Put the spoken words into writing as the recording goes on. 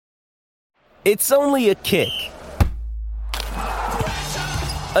It's only a kick,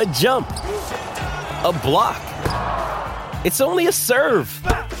 a jump, a block. It's only a serve.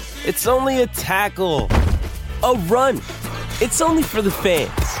 It's only a tackle, a run. It's only for the fans.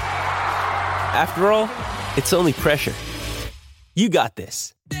 After all, it's only pressure. You got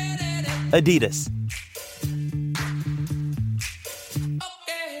this. Adidas.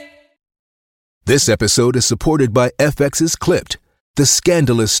 This episode is supported by FX's Clipped, the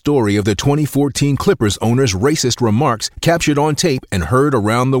scandalous story of the 2014 Clippers owner's racist remarks captured on tape and heard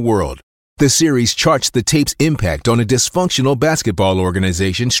around the world. The series charts the tape's impact on a dysfunctional basketball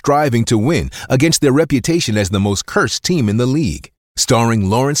organization striving to win against their reputation as the most cursed team in the league. Starring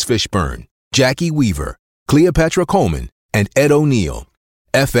Lawrence Fishburne, Jackie Weaver, Cleopatra Coleman, and Ed O'Neill.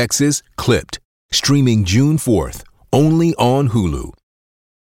 FX's Clipped, streaming June 4th, only on Hulu.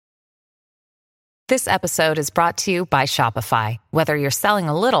 This episode is brought to you by Shopify. Whether you're selling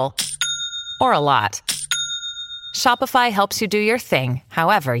a little or a lot, Shopify helps you do your thing,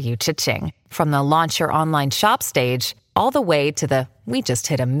 however you cha-ching. From the launch your online shop stage, all the way to the we just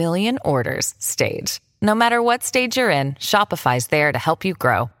hit 1 million orders stage. No matter what stage you're in, Shopify's there to help you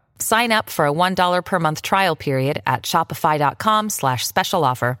grow. Sign up for a $1 per month trial period at shopify.com/special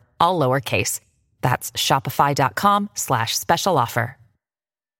offer, all lowercase. That's shopify.com/special offer.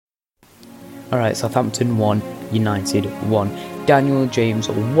 All right, Southampton 1, United 1. Daniel James,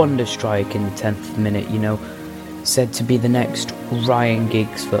 a wonder strike in the 10th minute, said to be the next Ryan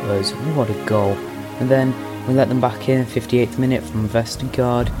Giggs for us. What a goal. And then we let them back in 58th minute from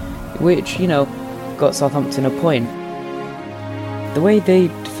Vestergaard, which, got Southampton a point. The way they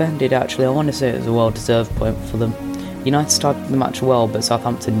defended, actually, I want to say it was a well-deserved point for them. United started the match well, but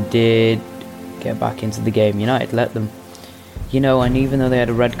Southampton did get back into the game. United let them. And even though they had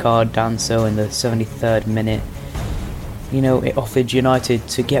a red card, Danso, in the 73rd minute, it offered United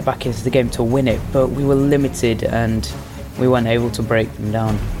to get back into the game to win it, but we were limited and we weren't able to break them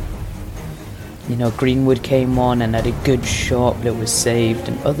down. Greenwood came on and had a good shot, but it was saved.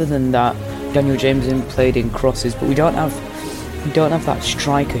 And other than that, Daniel James played in crosses, but we don't have that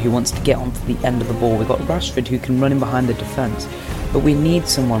striker who wants to get onto the end of the ball. We've got Rashford who can run in behind the defence, but we need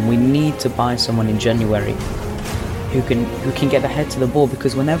to buy someone in January who can get the head to the ball,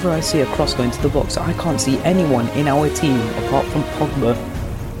 because whenever I see a cross go into the box, I can't see anyone in our team apart from Pogba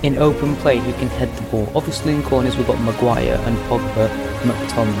in open play who can head the ball. Obviously in corners we've got Maguire and Pogba,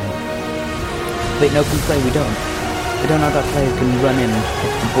 McTominay, but in open play we don't have that player who can run in and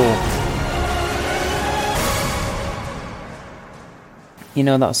hit the ball.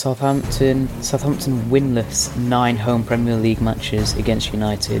 That Southampton winless 9 home Premier League matches against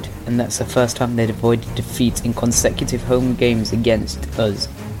United, and that's the first time they'd avoided defeat in consecutive home games against us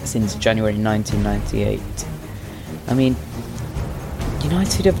since January 1998.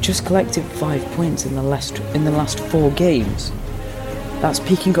 United have just collected 5 points in the last 4 games. That's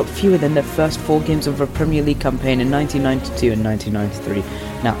picking up fewer than their first 4 games of a Premier League campaign in 1992 and 1993.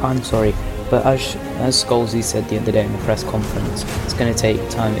 Now, I'm sorry, but as Scholesy said the other day in the press conference, it's going to take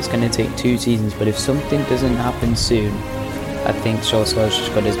time. It's going to take 2 seasons. But if something doesn't happen soon, I think Solskjaer's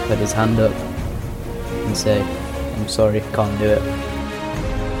just got to put his hand up and say, "I'm sorry, can't do it."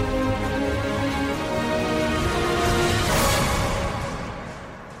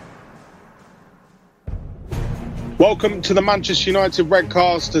 Welcome to the Manchester United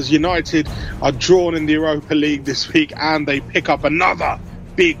Redcast, as United are drawn in the Europa League this week and they pick up another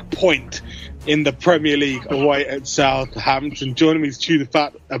big point in the Premier League away at Southampton. Joining me to chew the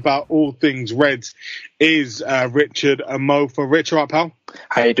fat about all things Reds is Richard Amofa. Rich, all right, pal?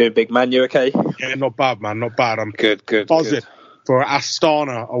 How you doing, big man? You okay? Yeah, not bad, man. Not bad. I'm good. Buzzing for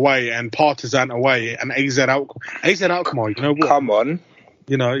Astana away and Partizan away and AZ Alkmaar. You know what? Come on.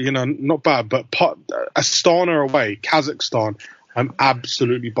 Not bad, but Astana away, Kazakhstan. I'm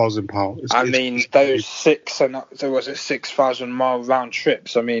absolutely buzzing, pal. Those 6,000 mile round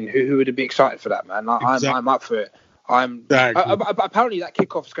trips. Who would be excited for that, man? I'm up for it. Apparently that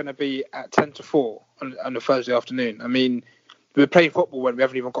kickoff's going to be at 10 to 4 on a Thursday afternoon. We're playing football when we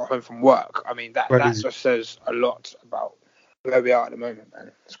haven't even got home from work. That just says a lot about where we are at the moment,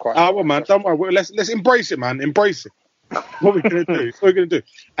 man. It's quite. Man, don't worry. Let's embrace it, man. Embrace it. What are we going to do?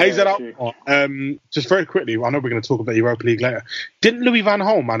 AZ Alkmaar, just very quickly, I know we're going to talk about the Europa League later. Didn't Louis van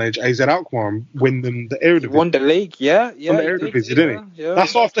Gaal manage AZ Alkmaar and win them the Eredivisie? He won the league, yeah. Won the Eredivisie, didn't he? Yeah.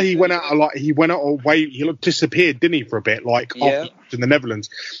 That's after he went out away. He disappeared, didn't he, for a bit, after in the Netherlands.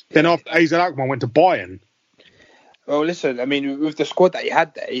 Then after AZ Alkmaar went to Bayern. Well, listen, with the squad that he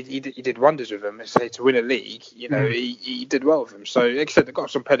had there, he did wonders with them. Say to win a league, he did well with them. So, like I said, they've got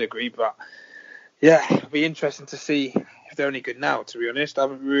some pedigree, but. Yeah, it'll be interesting to see if they're any good now, to be honest. I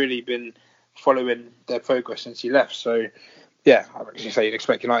haven't really been following their progress since he left. So, yeah, as you say, you'd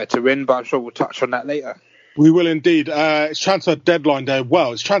expect United to win, but I'm sure we'll touch on that later. We will indeed. It's transfer deadline day.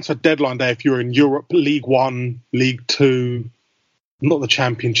 Well, it's transfer deadline day if you're in Europe, League One, League Two, not the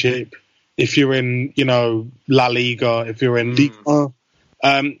Championship. If you're in, La Liga, if you're in Ligue 1.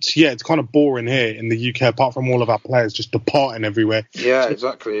 So yeah, it's kind of boring here in the UK, apart from all of our players just departing everywhere. Yeah,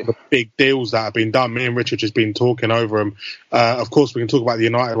 exactly. The big deals that have been done. Me and Richard just been talking over them. Of course, we can talk about the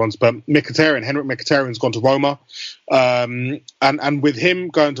United ones, but Henrik Mkhitaryan's gone to Roma. And with him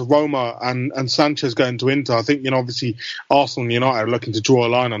going to Roma and Sanchez going to Inter, I think, obviously Arsenal and United are looking to draw a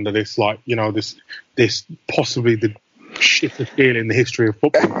line under this, this possibly the shittest deal in the history of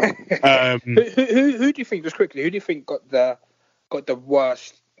football. Who do you think, just quickly, who do you think got the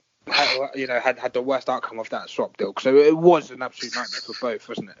worst, had the worst outcome of that swap deal? Because it was an absolute nightmare for both,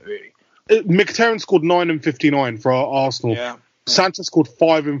 wasn't it, really? Mkhitaryan scored 9 and 59 for Arsenal. Yeah. Sanchez scored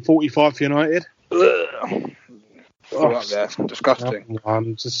 5 and 45 for United. Up there. Disgusting.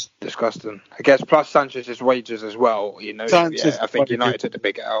 Disgusting. I guess plus Sanchez's wages as well, Sanchez, I think United took the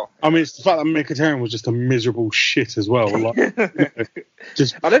big L. I mean, it's the fact that Mkhitaryan was just a miserable shit as well. I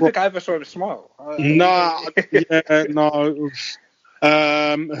don't think I ever saw him smile. No.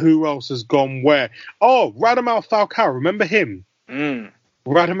 Who else has gone where? Oh, Radamel Falcao. Remember him?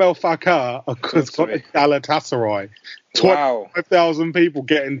 Radamel Falcao has got a Galatasaray. 25,000 people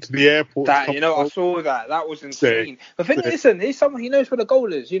getting to the airport. I saw that. That was insane. The thing is, he's someone, he knows where the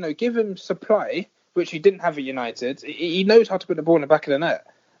goal is. Give him supply, which he didn't have at United. He knows how to put the ball in the back of the net.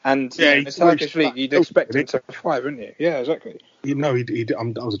 And in the Turkish league, you'd expect him to thrive, wouldn't you? Yeah, exactly.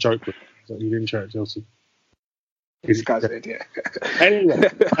 That was a joke. He didn't show it, Chelsea. This guy's an idiot. Anyway,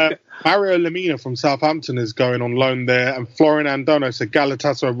 Mario Lemina from Southampton is going on loan there, and Florian Andone said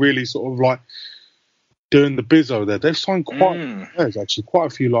Galatasaray are really sort of doing the biz over there. They've signed quite a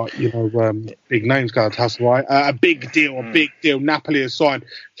few big names. Galatasaray, a big deal. Napoli has signed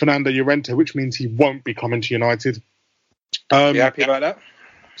Fernando Llorente, which means he won't be coming to United. You happy about that?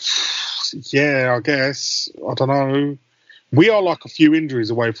 Yeah, I guess. I don't know. We are a few injuries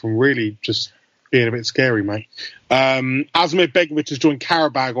away from really just being a bit scary, mate. Asmir Begovic has joined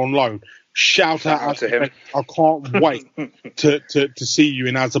Karabag on loan. Shout out to him. I can't wait to see you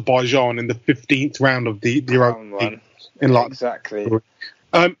in Azerbaijan in the 15th round of the Europa League. Exactly.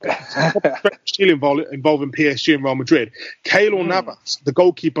 Still involving PSG and Real Madrid. Keylor Navas, the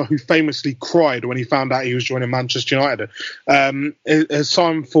goalkeeper who famously cried when he found out he was joining Manchester United, has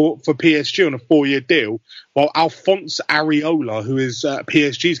signed for PSG on a 4-year deal, while Alphonse Areola, who is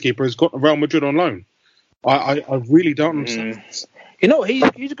PSG's keeper, has got Real Madrid on loan. I really don't understand.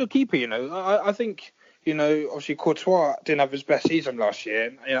 He's a good keeper. I think. Obviously Courtois didn't have his best season last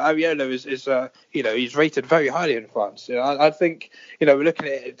year. Areola is he's rated very highly in France. I think, we're looking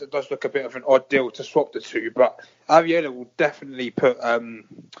at it, it does look a bit of an odd deal to swap the two, but Areola will definitely put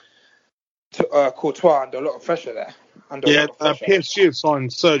Courtois under a lot of pressure there. PSG have signed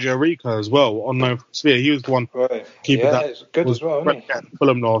Sergio Rico as well on loan from Sevilla. He was the one keeper that good was as well, isn't he? At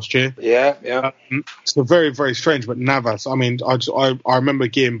Fulham last year. Yeah. So very, very strange. But Navas, I mean, I remember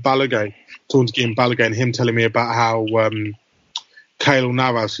talking to Guillaume Balaguer and him telling me about how Keylor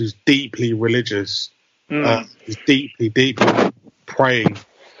Navas, who's deeply religious, is deeply praying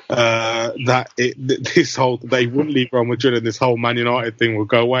that they wouldn't leave Real Madrid and this whole Man United thing will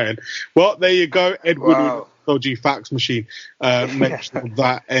go away. And well, there you go, Edward. Dodgy fax machine mentioned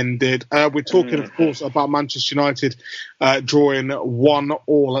that ended. We're talking, of course, about Manchester United drawing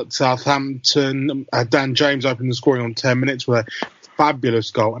 1-1 at Southampton. Dan James opened the scoring on 10 minutes with a fabulous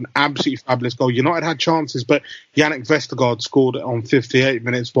goal, an absolutely fabulous goal. United had chances, but Yannick Vestergaard scored on 58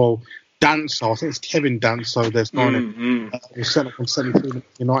 minutes, while Danso, I think it's Kevin Danso, there's nine, was sent up from 73 minutes.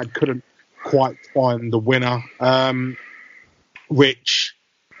 United couldn't quite find the winner, which...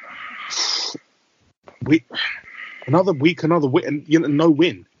 Another win, no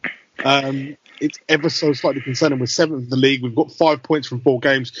win. It's ever so slightly concerning. We're 7th in the league. We've got 5 points from 4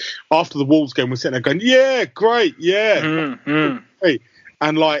 games. After the Wolves game, we're sitting there going, yeah, great, yeah. Great.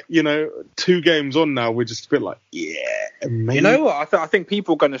 And 2 games on now, we're just a bit amazing. You know what? I think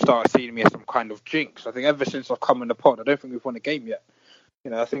people are going to start seeing me as some kind of jinx. I think ever since I've come in the pod, I don't think we've won a game yet.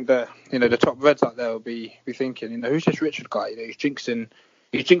 I think the top Reds out there will be thinking, who's this Richard guy? He's jinxing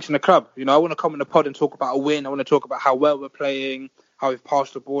the club. I want to come in the pod and talk about a win. I want to talk about how well we're playing, how we've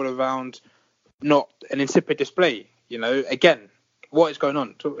passed the ball around, not an insipid display. Again, what is going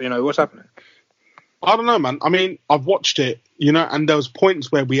on? What's happening? I don't know, man. I mean, I've watched it, and there was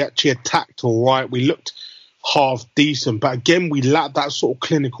points where we actually attacked all right. We looked half decent, but again, we lacked that sort of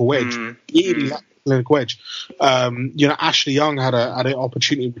clinical edge. Really lacked clinical edge. Ashley Young had an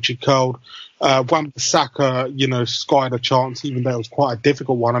opportunity which he curled. Wan-Bissaka, skied a chance, even though it was quite a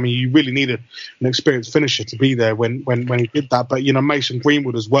difficult one. I mean, you really needed an experienced finisher to be there when he did that. But, Mason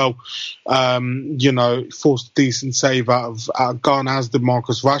Greenwood as well, forced a decent save out of Ghana, as did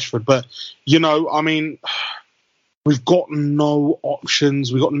Marcus Rashford. But, we've got no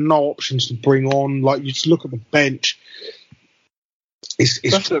options. We've got no options to bring on. Like, you just look at the bench. It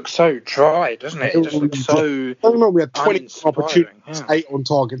just looks so dry, doesn't it? It just looks so. I remember we had 20 opportunities, 8 on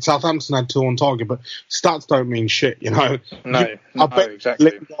target. Southampton had 2 on target, but stats don't mean shit, No, I bet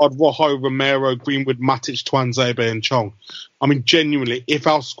exactly. Lingard, Rojo, Romero, Greenwood, Matic, Tuanzebe, and Chong. I mean, genuinely, if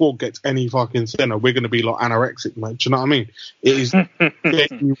our squad gets any fucking thinner, we're going to be like anorexic, mate. Do you know what I mean? It is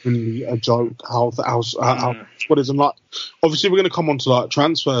genuinely a joke how squad is. And like, obviously, we're going to come on to like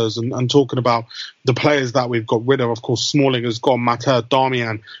transfers and talking about the players that we've got rid of. Of course, Smalling has gone. Matteo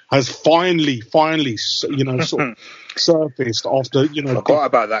Darmian has finally, sort of surfaced after, Forgot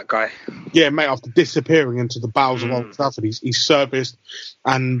about that guy. Yeah, mate, after disappearing into the bowels of Old Trafford, he's surfaced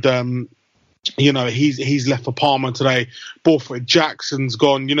and. He's left for Parma today. Borthwick Jackson's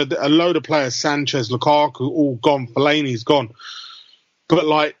gone. A load of players, Sanchez, Lukaku, all gone. Fellaini's gone. But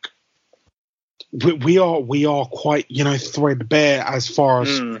like, we are quite, threadbare as far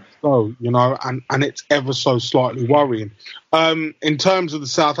as go, and it's ever so slightly worrying. In terms of the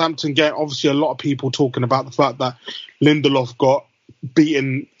Southampton game, obviously a lot of people talking about the fact that Lindelof got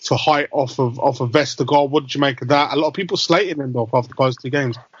beaten for height off of Vestergaard. What did you make of that? A lot of people slated Lindelof after those 2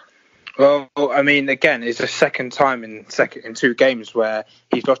 games. Well, I mean, again, it's the second time in 2 games where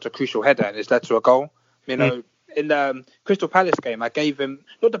he's lost a crucial header and it's led to a goal. In the Crystal Palace game, I gave him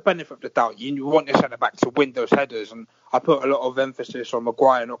not the benefit of the doubt. You want your centre back to win those headers, and I put a lot of emphasis on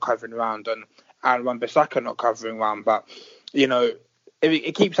Maguire not covering around and Wan-Bissaka not covering around. But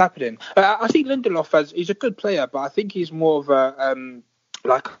it keeps happening. I think Lindelof he's a good player, but I think he's more of a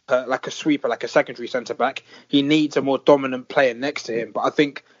like a sweeper, like a secondary centre back. He needs a more dominant player next to him. But I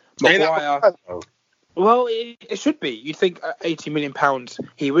think Maguire, well, it should be. You'd think £80 million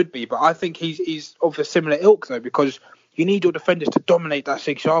he would be, but I think he's of a similar ilk though, because you need your defenders to dominate that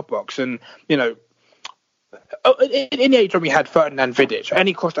 6-yard box. And in the age when we had Ferdinand Vidic,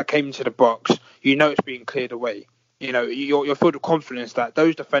 any cross that came into the box, it's being cleared away. You're filled with confidence that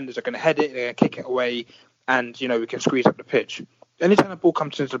those defenders are going to head it, they're going to kick it away, and we can squeeze up the pitch. Anytime the ball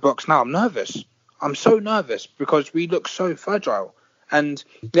comes into the box now, I'm nervous. I'm so nervous because we look so fragile. And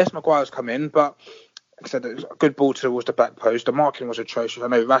yes, Maguire's come in, but like I said, it was a good ball towards the back post. The marking was atrocious. I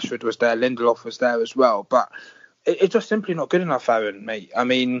know Rashford was there, Lindelof was there as well, but it's just simply not good enough, Aaron, mate. I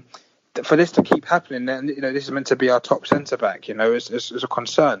mean, for this to keep happening, and this is meant to be our top centre back. It's a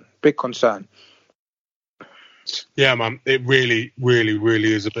concern, big concern. Yeah, man, it really, really,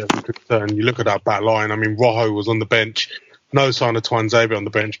 really is a bit of a concern. You look at that back line. I mean, Rojo was on the bench. No sign of Tuanzebe on the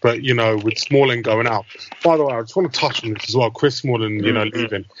bench, but, with Smalling going out. By the way, I just want to touch on this as well. Chris Smalling,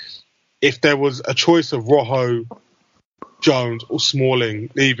 leaving. If there was a choice of Rojo, Jones or Smalling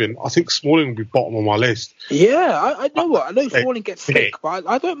leaving, I think Smalling would be bottom on my list. Yeah, I know what. I know Smalling gets sick, but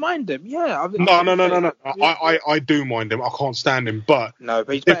I don't mind him. Yeah. No. I do mind him. I can't stand him, but... No,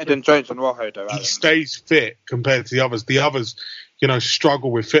 but he's better than Jones and Rojo, though. He stays fit compared to the others. The others...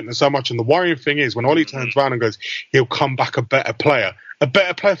 struggle with fitness so much. And the worrying thing is when Ollie turns around and goes, he'll come back a better player. A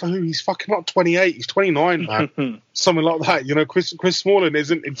better player for who? He's fucking not 28. He's 29, man. Something like that. Chris Smalling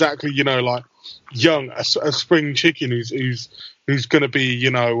isn't exactly, like young, a spring chicken who's going to be,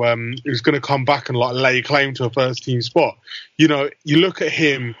 who's going to come back and like lay claim to a first team spot. You look at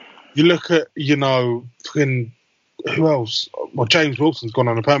him, you look at, fucking, who else? Well, James Wilson's gone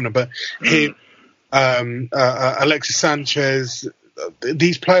on a permanent, but him, Alexis Sanchez,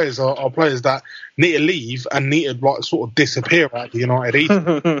 these players are players that need to leave and need to like sort of disappear at the United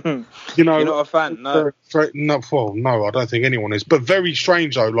Ether. You're not a fan, no? No, I don't think anyone is. But very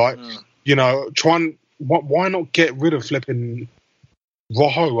strange though, like why not get rid of flipping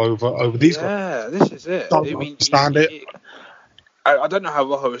Rojo over these guys? Yeah, this is it. I understand it. I don't know how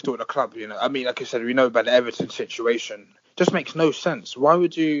Rojo is doing at the club. I mean, like I said, we know about the Everton situation. It just makes no sense. Why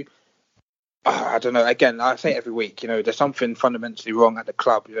would you? I don't know. Again, I say it every week. There's something fundamentally wrong at the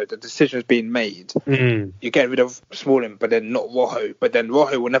club. The decision's being made. You get rid of Smalling, but then not Rojo. But then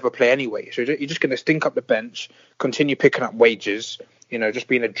Rojo will never play anyway. So you're just going to stink up the bench, continue picking up wages. Just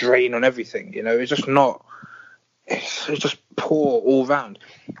being a drain on everything. It's just not. It's just poor all round.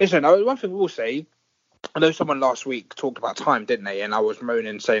 Listen, one thing we'll say. I know someone last week talked about time, didn't they? And I was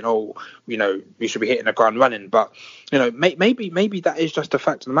moaning, saying, we should be hitting the ground running. But, maybe that is just a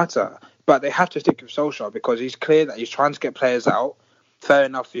fact of the matter. But they have to stick with Solskjaer because he's clear that he's trying to get players out. fair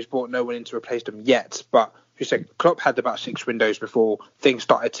enough, he's brought no one in to replace them yet. But you said Klopp had about 6 windows before things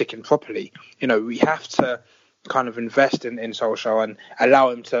started ticking properly. You know, we have to kind of invest in Solskjaer and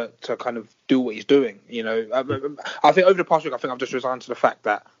allow him to kind of do what he's doing. You know, I think over the past week, I've just resigned to the fact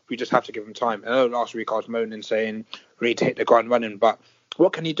that we just have to give him time. I know last week I was moaning saying we need to hit the ground running, but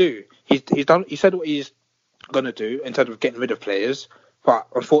what can he do? He said what he's going to do in terms of getting rid of players, but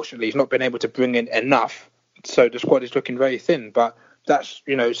unfortunately he's not been able to bring in enough, so the squad is looking very thin. But that's,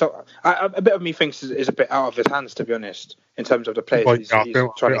 you know, so a bit of me thinks is a bit out of his hands, to be honest, in terms of the players he's trying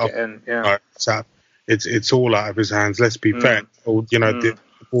to get in. Yeah. It's all out of his hands. Let's be fair. You know, the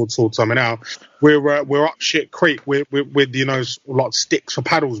board sorted something out. We're up shit creek with you know, like sticks for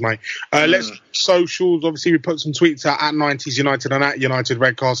paddles, mate. Let's socials. Obviously, we put some tweets out at 90s United and at United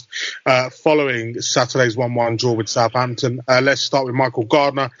Redcast following Saturday's 1-1 draw with Southampton. Let's start with Michael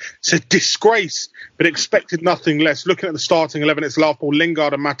Gardner. It's a disgrace, but expected nothing less. Looking at the starting 11, it's laughable.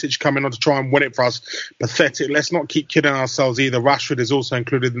 Lingard and Matic coming on to try and win it for us. Pathetic. Let's not keep kidding ourselves either. Rashford is also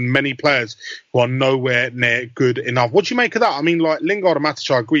included in many players who are nowhere near good enough. What do you make of that? I mean, like, Lingard and Matic,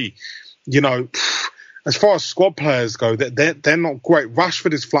 I agree. You know, as far as squad players go, they're not great.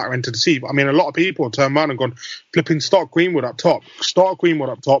 Rashford is flattering to deceive. I mean, a lot of people have turned around and gone, flipping, start Greenwood up top.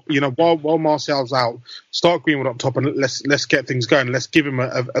 You know, while Martial's out, start Greenwood up top and let's get things going. Let's give him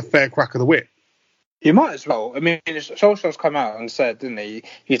a fair crack of the whip. You might as well. I mean, Solskjaer's come out and said, didn't he,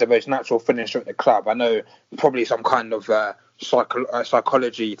 he's the most natural finisher at the club. I know probably some kind of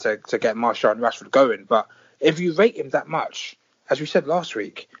psychology to get Martial and Rashford going, but if you rate him that much, as we said last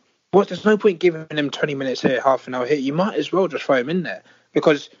week, there's no point giving him 20 minutes here, half an hour here. You might as well just throw him in there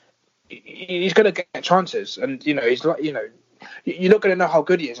because he's going to get chances, and you know he's like, you know, you're not going to know how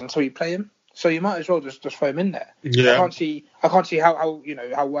good he is until you play him. So you might as well just throw him in there. Yeah. I can't see how you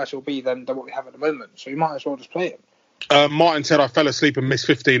know how worse it'll be than what we have at the moment. So you might as well just play him. Martin said I fell asleep and missed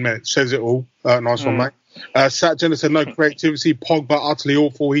 15 minutes. Says it all. Nice one, mate. Sat Jenner said no creativity. Pogba utterly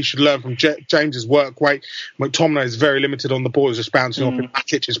awful. He should learn from James's work rate. McTominay is very limited on the ball. He's just bouncing off. And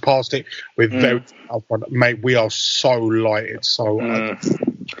Matic is past it. We're very mate. We are so light. It's so.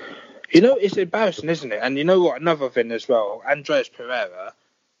 You know, it's embarrassing, isn't it? And you know what? Another thing as well. Andreas Pereira.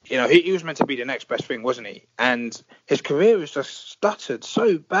 You know, he was meant to be the next best thing, wasn't he? And his career has just stuttered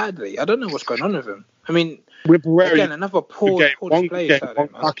so badly. I don't know what's going on with him. I mean, again, another poor display. One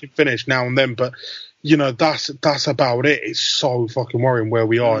fucking finish now and then, but you know, that's about it. It's so fucking worrying where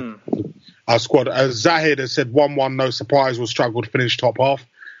we are. Our squad. Zahid has said 1-1, no surprise. We'll struggle to finish top half.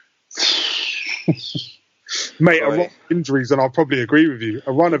 Mate, a run of injuries, and I'll probably agree with you.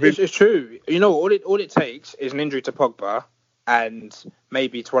 A run of injuries. It's true. You know, all it takes is an injury to Pogba and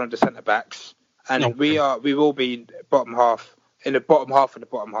maybe to one of the centre backs, and we will be bottom half of the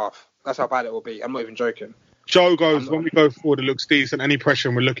bottom half. That's how bad it will be. I'm not even joking. Joe goes, when we go forward, it looks decent. Any pressure,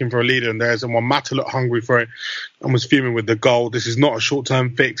 and we're looking for a leader, and there's one. Mata looked hungry for it and was fuming with the goal. This is not a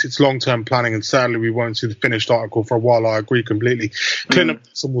short-term fix. It's long-term planning, and sadly, we won't see the finished article for a while. I agree completely. Clint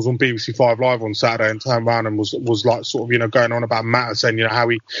was on BBC 5 Live on Saturday and turned around and was like sort of, you know, going on about Mata, saying, you know, how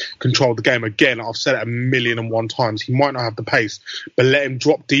he controlled the game. Again, I've said it 1,000,001 times. He might not have the pace, but let him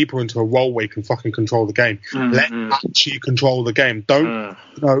drop deeper into a role where he can fucking control the game. Let him actually control the game.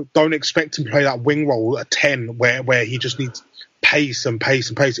 Don't expect him to play that wing role at 10 where he just needs pace and pace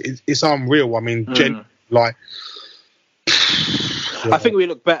and pace. It's unreal. I mean, I think we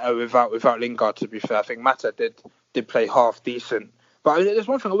look better without Lingard, to be fair. I think Mata did play half decent. But I mean, there's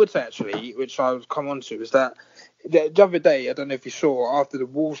one thing I would say, actually, which I'll come on to, is that the other day, I don't know if you saw, after the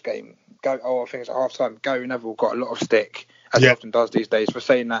Wolves game, I think it's at half-time, Gary Neville got a lot of stick, as he often does these days, for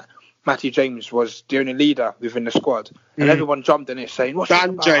saying that Matty James was the only leader within the squad, and everyone jumped in it saying, "What's that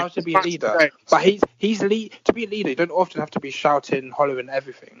about? How to be a leader?" But to be a leader, you don't often have to be shouting, hollering,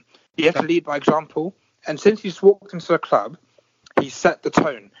 everything. You have to lead by example. And since he's walked into the club, he's set the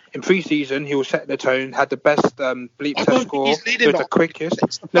tone. In pre-season, he was setting the tone, had the best bleep test score, was the quickest.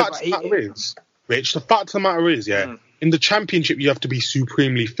 Rich, the fact of the matter is, in the Championship, you have to be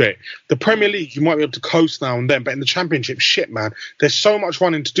supremely fit. The Premier League, you might be able to coast now and then, but in the Championship, shit, man, there's so much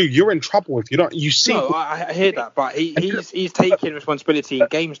running to do. You're in trouble if you don't. You see. No, I hear that, but he's taking responsibility in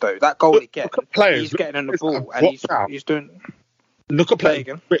games, though. That goal again, he's getting on the ball and he's doing. Look at players,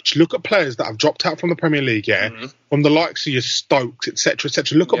 Rich. Look at players that have dropped out from the Premier League, from the likes of your Stokes, etc.,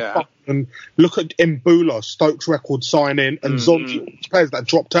 etc. Look at Mbula, Stokes' record signing, and Zonzi, players that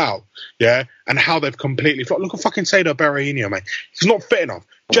dropped out, and how they've completely flopped. Look at fucking Saido Berahino, mate. He's not fit enough.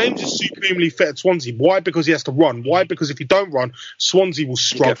 James is supremely fit at Swansea. Why? Because he has to run. Why? Because if you don't run, Swansea will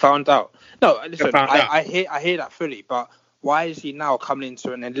struggle. Get found out. No, listen, I hear that fully, but Why is he now coming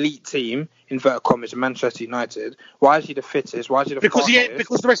into an elite team, inverted commas, in Manchester United? Why is he the fittest? Why is he the fastest?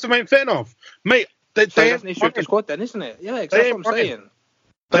 Because the rest of them ain't fit enough. Mate, they have an issue with the squad then, isn't it? Yeah, exactly what I'm saying.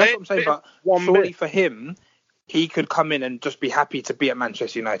 That's what I'm saying, but surely for him, he could come in and just be happy to be at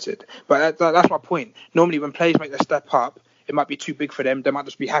Manchester United. But that's my point. Normally when players make their step up, it might be too big for them. They might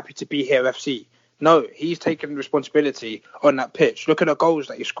just be happy to be here FC. No, he's taking responsibility on that pitch. Look at the goals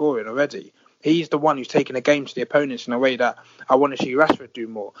that he's scoring already. He's the one who's taking the game to the opponents in a way that I want to see Rashford do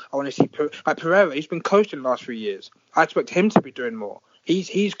more. I want to see Pereira. He's been coasting the last 3 years. I expect him to be doing more.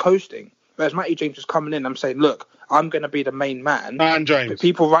 He's coasting. Whereas Matty James is coming in. I'm saying, look, I'm going to be the main man. And James.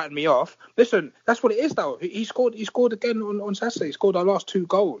 People writing me off. Listen, that's what it is, though. He scored again on Saturday. He scored our last 2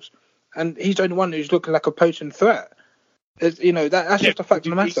 goals, and he's the only one who's looking like a poaching threat. That's just a fact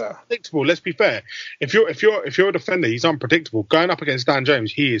of the matter. Unpredictable. Let's be fair. If you're a defender, he's unpredictable. Going up against Dan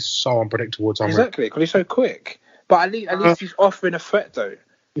James, he is so unpredictable. Exactly, because he's so quick. But at least he's offering a threat, though.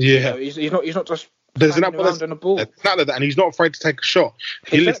 Yeah, he's not just. There's an around on the ball. And he's not afraid to take a shot.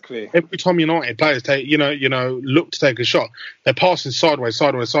 Exactly. Every time United players look to take a shot, they're passing sideways.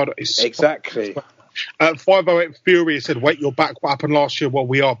 Exactly. 508 Fury said, "Wait, you're back. What happened last year? Well,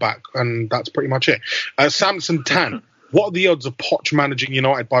 we are back," and that's pretty much it. Samson Tan. What are the odds of Poch managing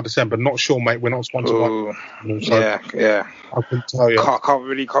United by December? Not sure, mate. We're not sponsored by. Yeah. I can tell you. Can't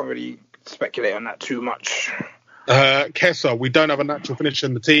really speculate on that too much. Kessa, we don't have a natural finisher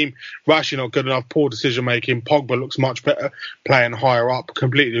in the team. Rashi not good enough. Poor decision making. Pogba looks much better playing higher up.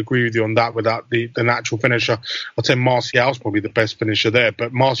 Completely agree with you on that. Without the natural finisher, I'd say Martial's probably the best finisher there.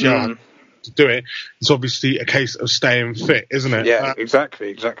 But Martial to do it, it's obviously a case of staying fit, isn't it? Yeah,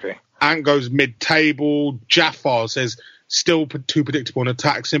 exactly. Ant goes mid-table. Jafar says, still too predictable in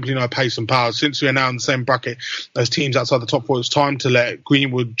attack, simply no pace and power. Since we are now in the same bracket as teams outside the top 4, it's time to let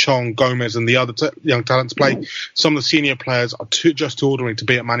Greenwood, Chong, Gomez and the other young talents play. Some of the senior players are just too ordering to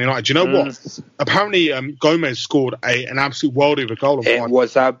be at Man United. Do you know what? Apparently Gomez scored an absolute worldie of a goal. It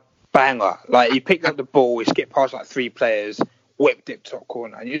was a banger. Like, he picked up the ball, he skipped past like 3 players, whipped it top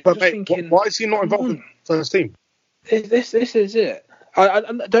corner. And you're thinking, why is he not involved in the first team? This is it.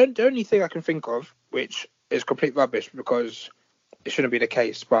 The only thing I can think of, which is complete rubbish because it shouldn't be the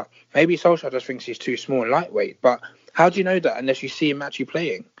case, but maybe Solskjaer just thinks he's too small and lightweight. But how do you know that unless you see him actually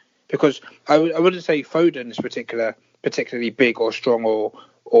playing? Because I wouldn't say Foden is particularly big or strong or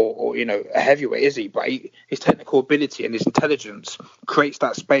a heavyweight, is he? But his technical ability and his intelligence creates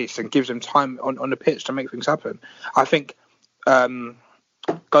that space and gives him time on the pitch to make things happen. I think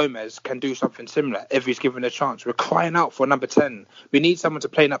Gomez can do something similar if he's given a chance. We're crying out for number 10. We need someone to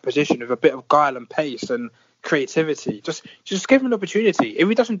play in that position with a bit of guile and pace and creativity. Just give him an opportunity. If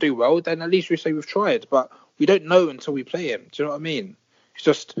he doesn't do well, then at least we say we've tried. But we don't know until we play him. Do you know what I mean? It's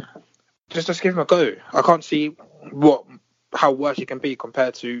just give him a go. I can't see how worse he can be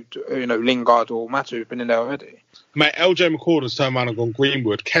compared to Lingard or Mata, who've been in there already. Mate, LJ McCord has turned around and gone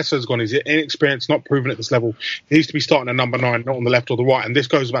Greenwood. Kessa's gone. He's inexperienced, not proven at this level. He needs to be starting at number 9, not on the left or the right. And this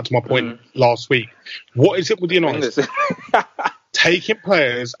goes back to my point last week. What is it with United? Taking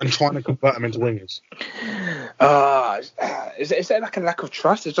players and trying to convert them into wingers. Is it like a lack of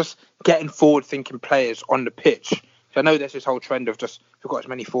trust? It's just getting forward-thinking players on the pitch. I know there's this whole trend of just, if you've got as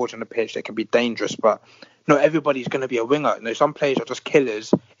many forwards on the pitch, they can be dangerous, but not everybody's going to be a winger. Some players are just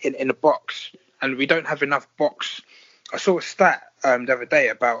killers in the box, and we don't have enough box. I saw a stat the other day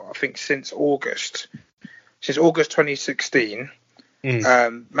about, I think, since August 2016,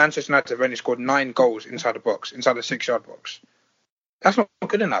 Manchester United have only scored 9 goals inside the box, inside the 6-yard box. That's not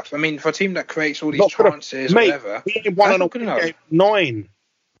good enough. I mean, for a team that creates all these chances, whatever, we ain't won good enough. 9.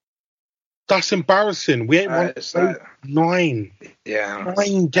 That's embarrassing. We ain't won 9. Yeah.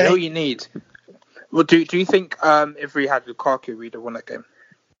 9 games. All you need. Well, do you think if we had Lukaku, we'd have won that game?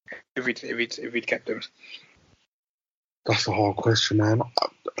 If we'd kept him? That's a hard question, man.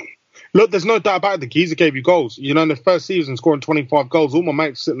 Look, there's no doubt about it. The geezer gave you goals. In the first season, scoring 25 goals. All my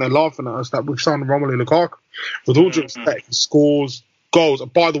mates sitting there laughing at us that we signed Romelu Lukaku. With all due respect, he scores goals.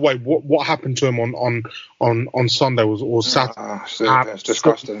 By the way, what happened to him on Sunday was Saturday. It's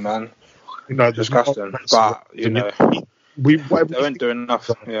disgusting, man. Disgusting. But we weren't doing enough.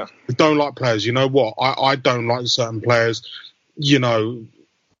 Yeah, we don't like players. You know what? I don't like certain players.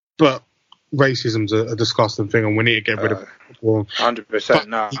 But racism's a disgusting thing, and we need to get rid of it. 100%.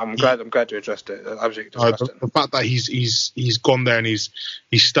 No, I'm glad you addressed it. Absolutely disgusting. The fact that he's gone there and he's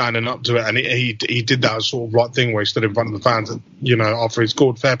standing up to it, and he did that sort of right thing where he stood in front of the fans, after he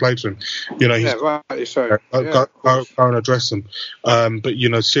scored. Fair play to him. Rightly so. Go and address them. But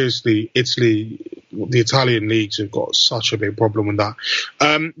seriously, Italy the Italian leagues have got such a big problem with that.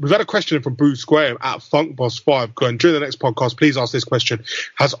 We've had a question from Bruce Graham at FunkBoss5 going, during the next podcast, please ask this question.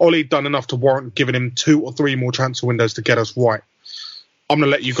 Has Ollie done enough to warrant giving him 2 or 3 more transfer windows to get us right? I'm going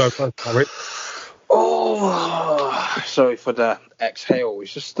to let you go first, Harry. Oh, sorry for the exhale.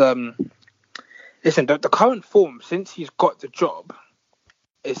 It's just, listen, the current form since he's got the job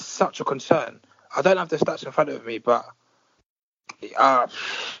is such a concern. I don't have the stats in front of me, but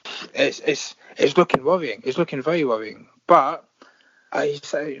it's looking worrying. It's looking very worrying. But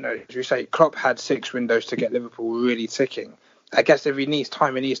as you say, Klopp had 6 windows to get Liverpool really ticking. I guess if he needs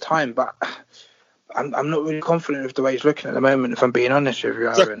time, he needs time. But I'm not really confident with the way he's looking at the moment. If I'm being honest with you,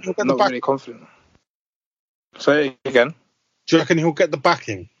 Aaron, I'm not really confident. Say again. Do you reckon he'll get the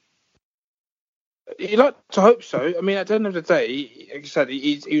backing? You'd like to hope so. I mean, at the end of the day, like you said,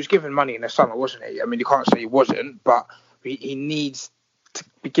 he was given money in the summer, wasn't he? I mean, you can't say he wasn't, but he needs to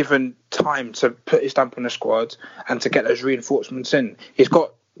be given time to put his stamp on the squad and to get those reinforcements in. He's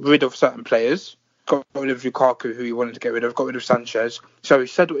got rid of certain players, got rid of Lukaku, who he wanted to get rid of, got rid of Sanchez. So he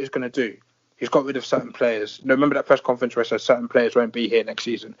said what he's going to do. He's got rid of certain players. Remember that press conference where he said certain players won't be here next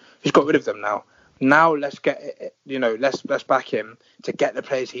season? He's got rid of them now. Now let's get, let's back him to get the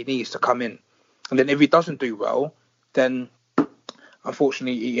players he needs to come in. And then if he doesn't do well, then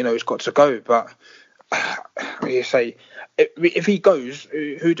unfortunately, he's got to go. But you say, if he goes,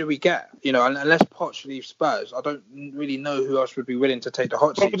 who do we get? Unless Poch leaves Spurs, I don't really know who else would be willing to take the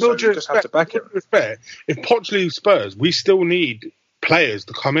hot seat. So we just have to back him. If Poch leaves Spurs, we still need players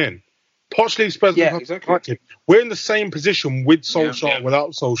to come in. Poch leaves Spurs. Yeah, exactly. We're in the same position with Solskjaer,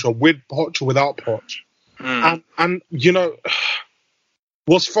 without Solskjaer, with Poch, without Poch. And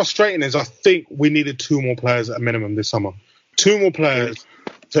what's frustrating is I think we needed 2 more players at a minimum this summer. 2 more players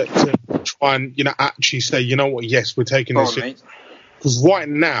to try and actually say, you know what, yes, we're taking this shit. Because right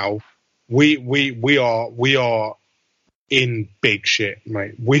now we are in big shit,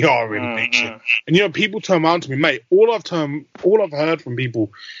 mate. We are in big shit. And people turn around to me, mate. All I've heard from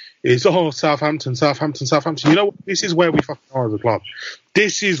people is, Southampton. You know what? This is where we fucking are as a club.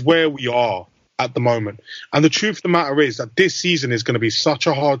 This is where we are at the moment. And the truth of the matter is that this season is going to be such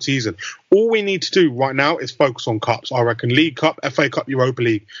a hard season. All we need to do right now is focus on cups. I reckon League Cup, FA Cup, Europa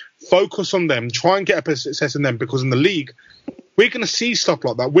League. Focus on them. Try and get a success in them, because in the league, we're going to see stuff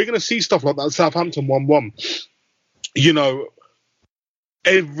like that. We're going to see stuff like that. Southampton 1-1.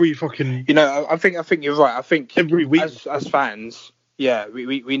 Every fucking... I think you're right. I think every week as fans,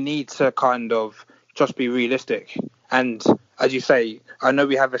 we need to kind of just be realistic. And as you say, I know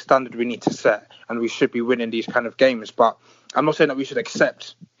we have a standard we need to set, and we should be winning these kind of games. But I'm not saying that we should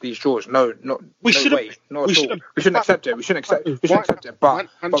accept these draws. No, not we no way, not at all. We shouldn't accept it. We shouldn't accept it. But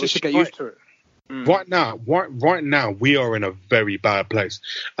we should get used to it. Right now, we are in a very bad place,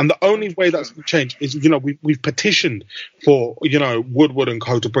 and the only way that's going to change is, we've petitioned for, Woodward and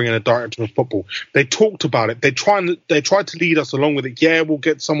co to bring in a director of football. They talked about it. They tried to lead us along with it. Yeah, we'll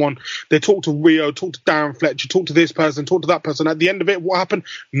get someone. They talked to Rio, talked to Darren Fletcher, talked to this person, talked to that person. At the end of it, what happened?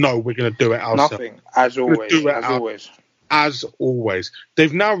 No, we're going to do it ourselves. Nothing, as always. As always.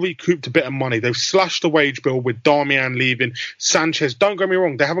 They've now recouped a bit of money. They've slashed the wage bill with Darmian leaving. Sanchez, don't get me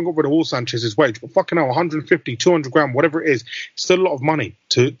wrong, they haven't got rid of all Sanchez's wage, but fucking hell, 150, 200 grand, whatever it is, still a lot of money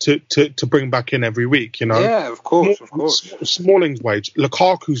to bring back in every week, Yeah, of course. Smalling's wage,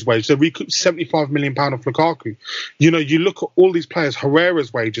 Lukaku's wage, they recouped £75 million of Lukaku. You look at all these players,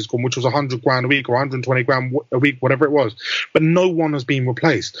 Herrera's wage has gone, which was 100 grand a week or 120 grand a week, whatever it was, but no one has been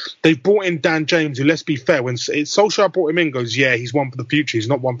replaced. They've brought in Dan James, who, let's be fair, when Solskjaer brought him in, goes, yeah, he's one for the future, he's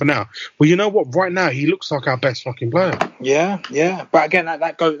not one for now. Well, you know what? Right now, he looks like our best fucking player. Yeah. But again,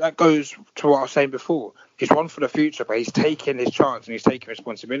 that goes to what I was saying before. He's one for the future, but he's taking his chance and he's taking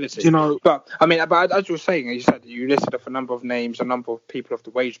responsibility. But I mean, as you were saying, you said you listed off a number of names, a number of people off the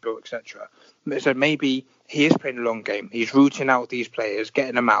wage bill, etc. So maybe he is playing a long game. He's rooting out these players,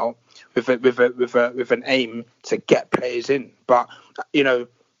 getting them out with an aim to get players in. But in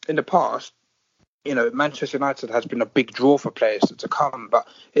the past, Manchester United has been a big draw for players to come, but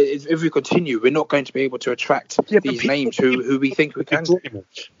if we continue, we're not going to be able to attract these names who we think we can.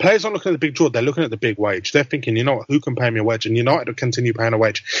 Players aren't looking at the big draw, they're looking at the big wage. They're thinking, you know what, who can pay me a wage? And United will continue paying a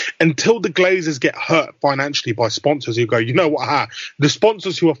wage until the Glazers get hurt financially by sponsors who go, you know what, the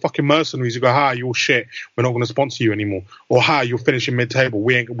sponsors who are fucking mercenaries who go, you're shit, we're not going to sponsor you anymore, or you're finishing mid-table,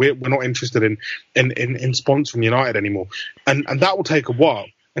 we're not interested in sponsoring United anymore, and that will take a while.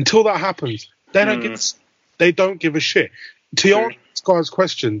 Until that happens, they don't give a shit. To answer this guy's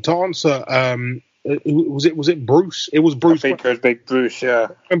question, was it Bruce? It was Bruce. I think it was Big Bruce, yeah.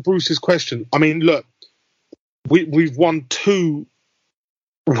 And Bruce's question. I mean, look, we've won 2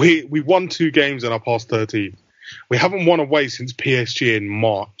 We won 2 games in our past 13. We haven't won away since PSG in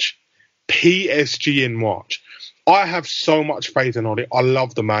March. I have so much faith in Oli. I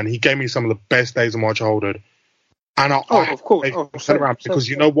love the man. He gave me some of the best days of my childhood. And of course. Because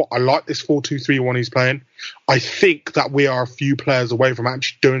you know what? I like this 4-2-3-1 he's playing. I think that we are a few players away from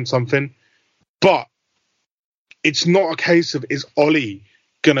actually doing something. But it's not a case of, is Oli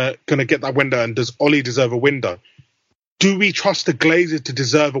gonna get that window, and does Oli deserve a window? Do we trust the Glazers to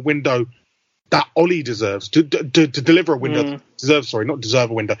deserve a window that Oli deserves? To deliver a window not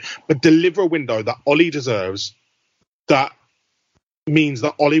deserve a window, but deliver a window that Oli deserves, that means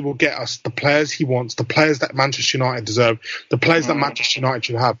that Oli will get us the players he wants, the players that Manchester United deserve, the players that Manchester United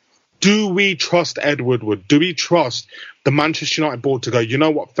should have. Do we trust Ed Woodward? Do we trust the Manchester United board to go, you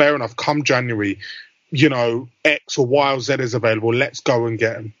know what, fair enough, come January, you know, X or Y or Z is available, let's go and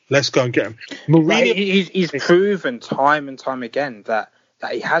get him. Mourinho, he's proven time and time again that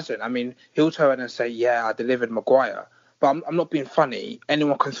he hasn't. I mean, he'll turn and say, yeah, I delivered Maguire. But I'm not being funny.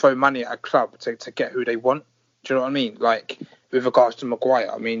 Anyone can throw money at a club to get who they want. Do you know what I mean? Like, with regards to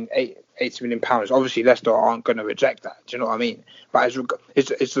Maguire, I mean, £80 million. Obviously, Leicester aren't going to reject that. Do you know what I mean? But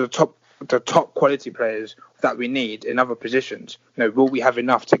it's the top quality players that we need in other positions. You know, will we have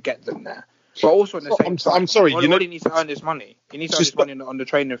enough to get them there? But also at the same time, I'm sorry, he needs to earn his money. He needs to earn his money on the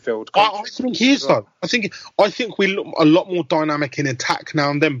training field. I think he is, though. I think we look a lot more dynamic in attack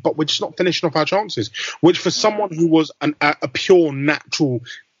now and then, but we're just not finishing off our chances, which for someone who was a pure, natural,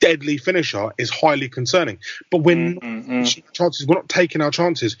 deadly finisher is highly concerning. But we're not chances. We're not taking our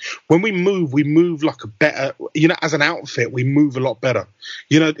chances. When we move like a better, you know, as an outfit, we move a lot better.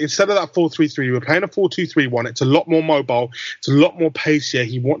 You know, instead of that 4-3-3, we're playing a 4-2-3-1. It's a lot more mobile. It's a lot more pacier.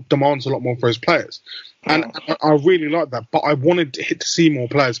 He demands a lot more for his players. And I really like that. But I wanted to see more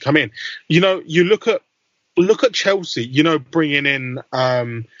players come in. You know, you look at Chelsea, you know, bringing in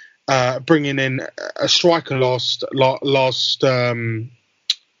a striker last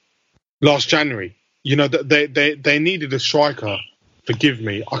January. You know, they needed a striker. Forgive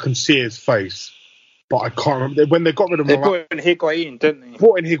me, I can see his face, but I can't remember. When they got rid of They brought in Higuain, didn't they?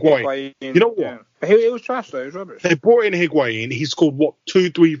 Brought in Higuain. You know what? Yeah. It was trash, though. It was rubbish. They brought in Higuain. He scored, 2,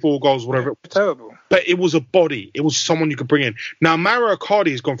 3, 4 goals, whatever. It was terrible. But it was a body. It was someone you could bring in. Now, Mauro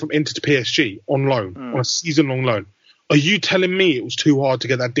Icardi has gone from Inter to PSG on loan, on a season-long loan. Are you telling me it was too hard to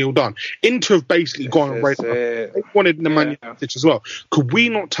get that deal done? Inter have basically gone and raised. They wanted Nemanja Matic as well. Could we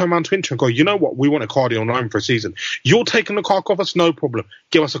not turn around to Inter and go, you know what? We want Icardi on loan for a season. You're taking the car off us? No problem.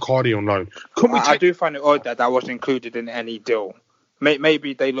 Give us Icardi on loan. I do find it odd that wasn't included in any deal.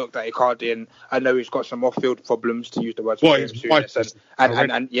 Maybe they looked at Icardi and I know he's got some off-field problems, to use the words. Well,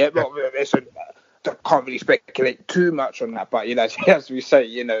 can't really speculate too much on that. But, you know, as we say,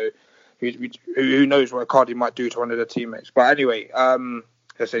 you know, who knows what Icardi might do to one of the teammates. But anyway, I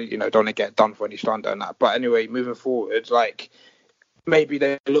say, you know, don't want to get done for any slander on that. But anyway, moving forward, like, maybe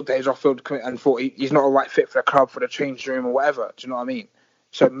they looked at his off-field and thought he's not a right fit for the club, for the changing room or whatever. Do you know what I mean?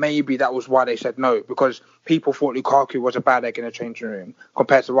 So maybe that was why they said no, because people thought Lukaku was a bad egg in the changing room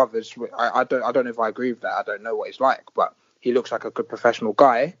compared to others. I don't know if I agree with that. I don't know what he's like, but he looks like a good professional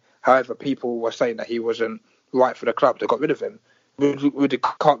guy. However, people were saying that he wasn't right for the club. They got rid of him. Would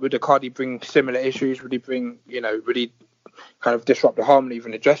Icardi bring similar issues? Would he bring, you know, would he kind of disrupt the harmony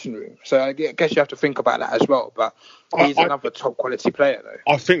in the dressing room? So I guess you have to think about that as well. But he's another top quality player,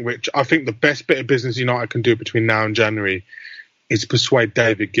 though. I think the best bit of business United can do between now and January is persuade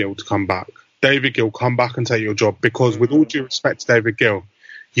David Gill to come back. David Gill, come back and take your job, because with all due respect to David Gill,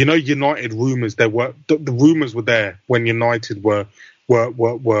 you know, United rumours, the rumours were there when United were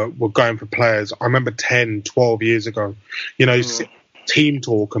going for players. I remember 10, 12 years ago, you know, Team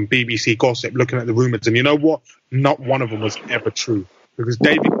Talk and BBC Gossip looking at the rumours, and you know what? Not one of them was ever true, because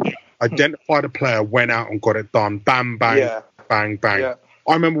David identified a player, went out and got it done. Bam, bang, bang, bang. Yeah.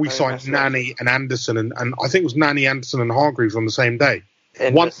 I remember we signed Nani and Anderson, and I think it was Nani, Anderson and Hargreaves on the same day.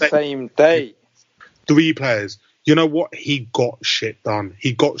 Same day. 3 players. You know what? He got shit done.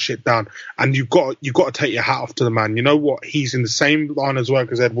 And you've got to take your hat off to the man. You know what? He's in the same line as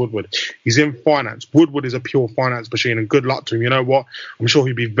work as Ed Woodward. He's in finance. Woodward is a pure finance machine, and good luck to him. You know what? I'm sure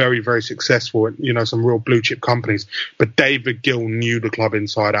he'd be very, very successful at, you know, some real blue chip companies. But David Gill knew the club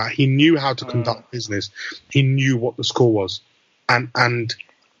inside out. He knew how to conduct business. He knew what the score was. And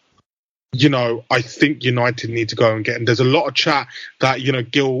you know, I think United need to go and get him. There's a lot of chat that, you know,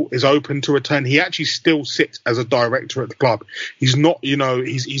 Gill is open to return. He actually still sits as a director at the club. He's not, you know,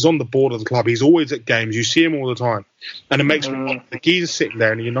 he's on the board of the club. He's always at games. You see him all the time. And it makes me wonder, the geezer's sitting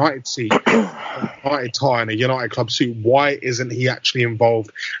there in a United seat, a United tie and a United club suit. Why isn't he actually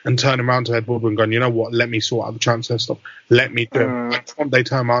involved and turning around to Ed Woodward and going, you know what, let me sort out the transfer stuff. Let me do it. Why can't they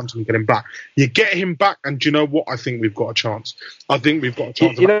turn around to him and get him back? You get him back, and do you know what? I think we've got a chance. You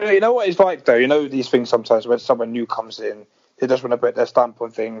know what it's like, though? You know these things sometimes when someone new comes in, they just want to put their stamp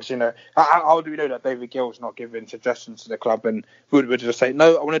on things. You know, how do we know that David Gill's not giving suggestions to the club and Woodward just say,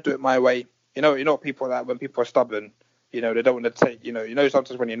 no, I want to do it my way? You know people that when people are stubborn, you know, they don't want to take, you know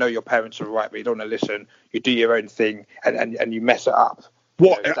sometimes when you know your parents are right, but you don't want to listen, you do your own thing and you mess it up.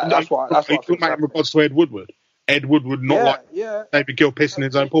 What? You know, that's what I think. In regards to Ed Woodward? Ed Woodward not David Gill pissing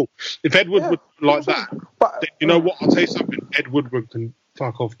his own pool. If Ed Woodward like that, then you know what? I'll tell you something. Ed Woodward can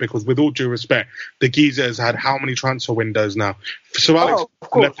fuck off, because with all due respect, the geezer has had how many transfer windows now? So Alex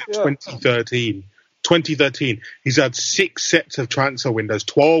left in 2013. 2013, he's had 6 sets of transfer windows,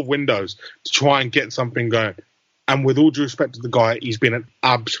 12 windows to try and get something going. And with all due respect to the guy, he's been an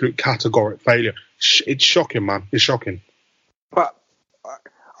absolute categoric failure. It's shocking, man. It's shocking. But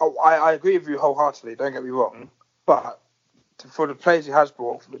I agree with you wholeheartedly, don't get me wrong. But for the players he has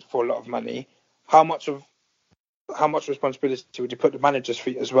brought for a lot of money, how much responsibility would you put the manager's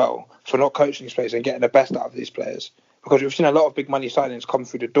feet as well for not coaching these players and getting the best out of these players? Because we've seen a lot of big money signings come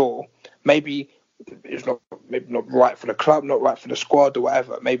through the door. Maybe it's not right for the club, not right for the squad or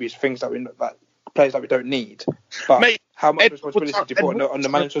whatever. Maybe it's things that players that we don't need. But how much responsibility do you put on the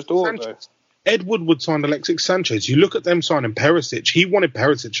manager's door? Though? Ed Woodward signed Alexis Sanchez. You look at them signing Perisic. He wanted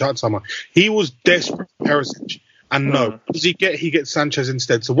Perisic out summer. He was desperate for Perisic. And no, does he gets Sanchez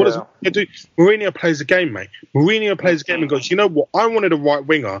instead. So what does he do? Mourinho plays a game, mate. Mourinho plays a game and goes, you know what? I wanted a right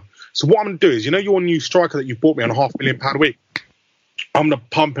winger. So what I'm going to do is, you know your new striker that you bought me on £500,000 a week? I'm going to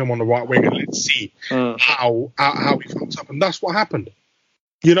pump him on the right wing and let's see how he fucks up. And that's what happened.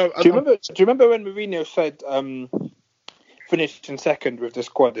 You know, do you remember when Mourinho said finishing second with the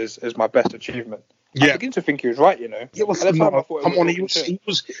squad is my best achievement? I begin to think he was right, you know. He was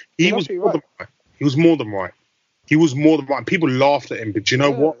more than right. He was more than right. People laughed at him, but you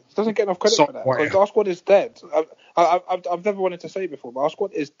know what? Doesn't get enough credit for that. Because our squad is dead. I've never wanted to say it before, but our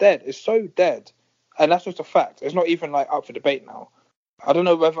squad is dead. It's so dead. And that's just a fact. It's not even like up for debate now. I don't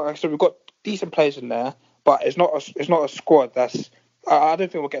know whether we've got decent players in there, but it's not a squad that's. I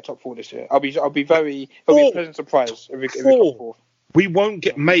don't think we'll get top 4 this year. It'll be a pleasant surprise if we come 4th. We won't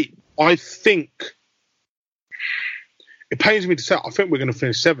get, mate. I think it pains me to say. I think we're going to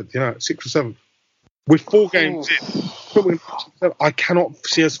finish 7th. You know, 6th or 7th. With 4 games in, I cannot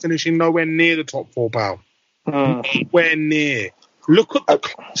see us finishing nowhere near the top 4, pal. Nowhere near. Look at the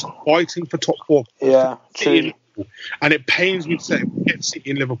clubs fighting for top 4. Yeah, true. And it pains me to say we get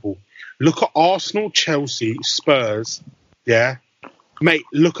City and Liverpool. Look at Arsenal, Chelsea, Spurs. Yeah, mate.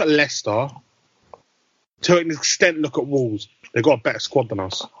 Look at Leicester. To an extent, look at Wolves. They've got a better squad than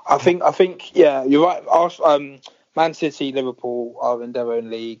us. I think. Yeah, you're right. Man City, Liverpool are in their own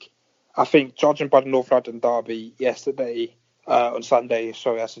league. I think, judging by the North London derby yesterday, on Sunday,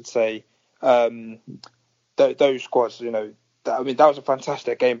 sorry, I should say, those squads, you know, that was a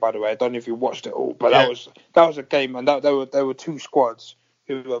fantastic game, by the way. I don't know if you watched it all, but that was a game, and there were 2 squads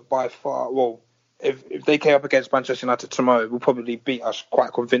who were by far, well, if they came up against Manchester United tomorrow, will probably beat us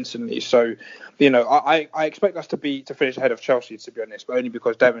quite convincingly. So, you know, I expect us to finish ahead of Chelsea, to be honest, but only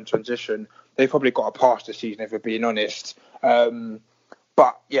because they're in transition. They've probably got a pass this season, if we're being honest.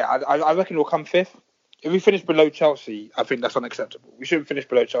 But yeah, I reckon we'll come 5th. If we finish below Chelsea, I think that's unacceptable. We shouldn't finish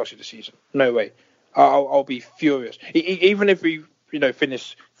below Chelsea this season. No way. I'll be furious. Even if we, you know,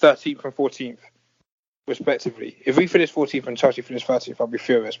 finish 13th and 14th, respectively. If we finish 14th and Chelsea finish 13th, I'll be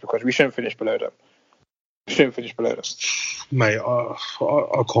furious because we shouldn't finish below them. Mate,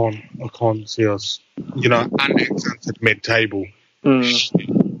 I can't see us. You know, and it's entered mid-table.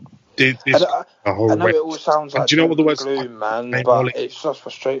 I know it all sounds like do you know what the worst gloom, man, but Ollie. It's just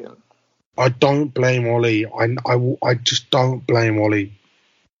frustrating. I don't blame Ollie. I just don't blame Ollie.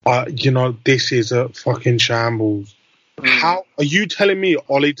 You know, this is a fucking shambles. How are you telling me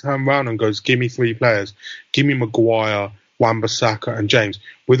Ollie turned around and goes, give me 3 players, give me Maguire, Wan-Bissaka and James?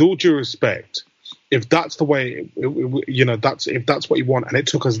 With all due respect, if that's the way, you know, if that's what you want, and it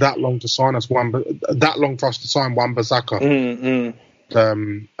took us that long to sign us that long for us to sign Wan-Bissaka,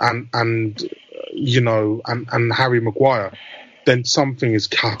 and you know, and Harry Maguire, then something is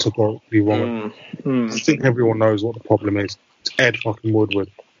categorically wrong. I think everyone knows what the problem is. It's Ed fucking Woodward.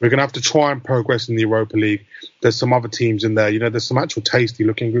 We're going to have to try and progress in the Europa League. There's some other teams in there. You know, there's some actual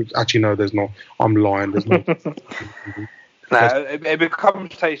tasty-looking groups. Actually, no, there's not. I'm lying. There's no. It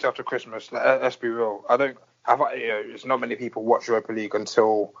becomes tasty after Christmas. Let's be real. There's not many people watch Europa League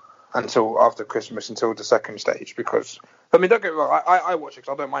until until after Christmas, until the second stage. Because don't get me wrong, I watch it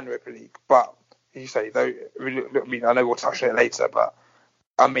because I don't mind the Europa League, but you say though, I know we'll touch on it later, but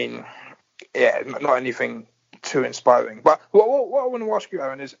not anything too inspiring. But what I want to ask you,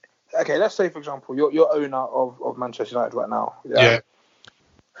 Aaron, is okay. Let's say, for example, you're owner of Manchester United right now. Yeah.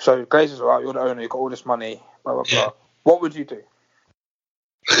 So Glazers are out. You're the owner. You've got all this money. Blah blah blah. What would you do?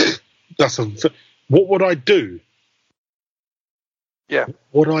 What would I do? Yeah.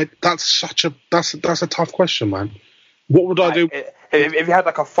 That's a tough question, man. What would I do? If you had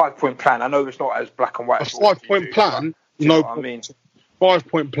like a 5-point plan, I know it's not as black and white. A 5-point plan? No.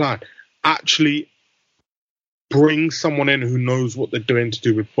 5-point plan. Actually bring someone in who knows what they're doing to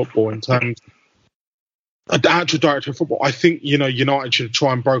do with football in terms of the actual director of football. I think, United should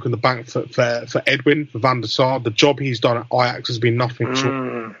try and broken the bank for Edwin, for Van der Sar. The job he's done at Ajax has been nothing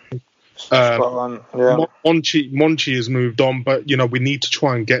short. Monchi has moved on, but, we need to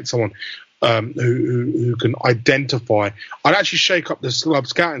try and get someone who can identify. I'd actually shake up the club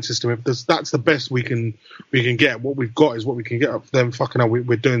scouting system. If that's the best we can get. What we've got is what we can get. Then fucking hell,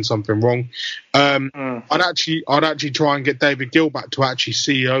 we're doing something wrong. I'd actually try and get David Gill back to actually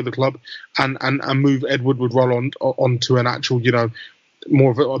CEO the club and move Ed Woodward role onto an actual more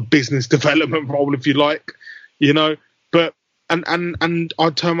of a business development role, if you like, but. And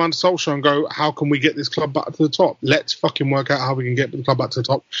I'd turn around to Solskjaer and go, how can we get this club back to the top? Let's fucking work out how we can get the club back to the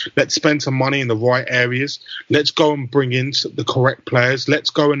top. Let's spend some money in the right areas. Let's go and bring in the correct players.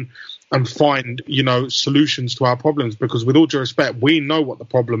 Let's go and find, solutions to our problems. Because with all due respect, we know what the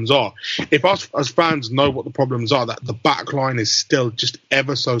problems are. If us as fans know what the problems are, that the back line is still just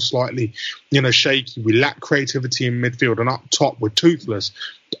ever so slightly, shaky. We lack creativity in midfield, and up top we're toothless.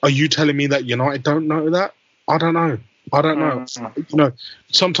 Are you telling me that United don't know that? I don't know.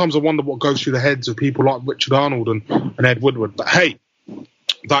 Sometimes I wonder what goes through the heads of people like Richard Arnold and Ed Woodward. But hey,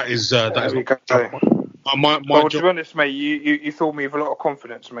 that is my well, job. To be honest, mate, you fill me with a lot of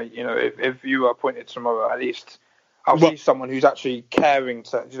confidence, mate. If you are appointed tomorrow, at least I'll see someone who's actually caring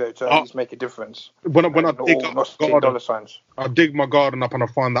to at least make a difference. When I dig my garden up and I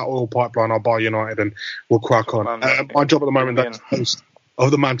find that oil pipeline, I'll buy United and we'll crack on. My job at the moment is host of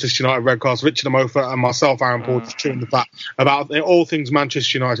the Manchester United Redcast, Richard Amofa and myself, Aaron Paul, chewing the fat about all things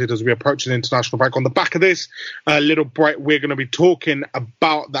Manchester United as we approach an international break. On the back of this little break, we're going to be talking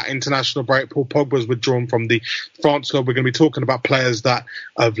about that international break. Paul Pogba's withdrawn from the France club. We're going to be talking about players that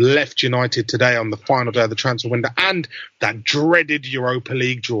have left United today on the final day of the transfer window and that dreaded Europa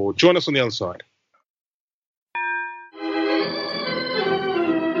League draw. Join us on the other side.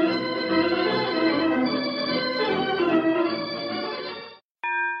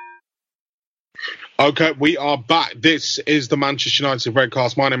 Okay, we are back. This is the Manchester United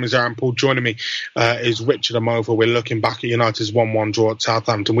Redcast. My name is Aaron Paul. Joining me is Richard Amofa. We're looking back at United's 1-1 draw at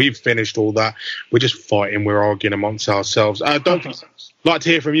Southampton. We've finished all that. We're just fighting. We're arguing amongst ourselves. Don't like to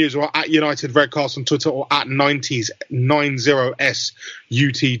hear from you as well at United Redcast on Twitter or at 90s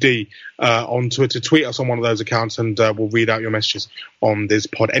UTD on Twitter. Tweet us on one of those accounts and we'll read out your messages on this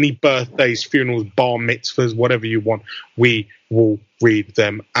pod. Any birthdays, funerals, bar mitzvahs, whatever you want, we will read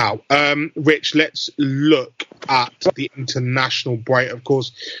them out. Rich, let's look at the international break. Of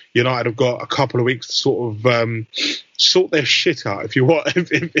course, United have got a couple of weeks to sort of sort their shit out, if you want.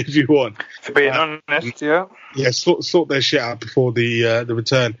 If you want, to be honest, yeah, sort their shit out before the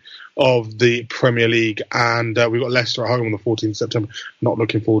return of the Premier League, and we've got Leicester at home on the 14th of September. Not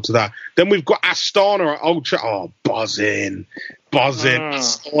looking forward to that. Then we've got Astana at Old Trafford. Oh, buzzing.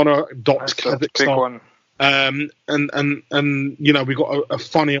 Astana, Kazakhstan. And we got a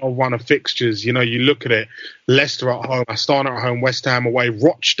funny old run of fixtures. You look at it: Leicester at home, Astana at home, West Ham away,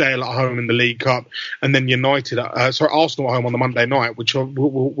 Rochdale at home in the League Cup, and then Arsenal at home on the Monday night, which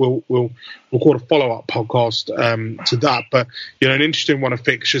we'll call a follow-up podcast to that. But an interesting run of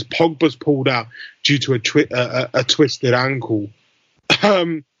fixtures. Pogba's pulled out due to a twisted ankle.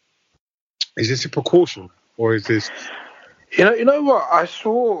 Is this a precaution or is this? You know what? I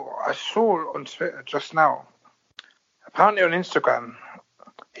saw on Twitter just now. Apparently on Instagram,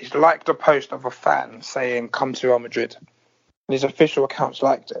 he's liked a post of a fan saying, "Come to Real Madrid." And his official accounts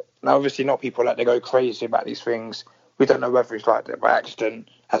liked it. Now, obviously, not people they go crazy about these things. We don't know whether he's liked it by accident,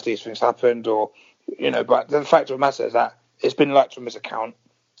 has these things happened, or But the fact of the matter is that it's been liked from his account.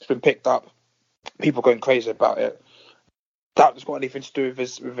 It's been picked up. People going crazy about it. That doesn't got anything to do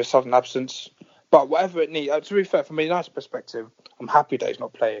with his sudden absence. But whatever it needs, to be fair, from a United perspective, I'm happy that he's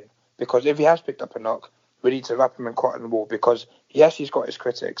not playing. Because if he has picked up a knock, we need to wrap him in cotton wool. Because, yes, he's got his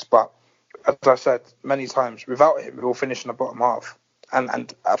critics, but as I said many times, without him, we'll finish in the bottom half.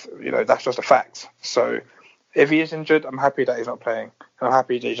 And that's just a fact. So if he is injured, I'm happy that he's not playing. I'm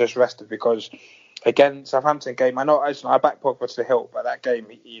happy that he just rested because, again, Southampton game, I back Pogba to the hilt, but that game,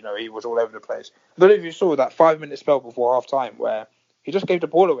 he was all over the place. I don't know if you saw that 5-minute spell before half-time where he just gave the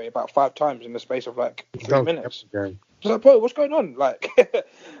ball away about 5 times in the space of 3 minutes. It's like, bro, what's going on?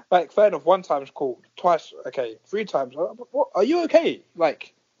 Fair enough, 1 time's cool, twice, okay, 3 times. What, are you okay?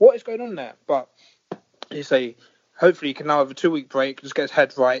 What is going on there? But you say, hopefully he can now have a 2-week break, just get his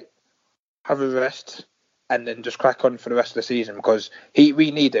head right, have a rest, and then just crack on for the rest of the season because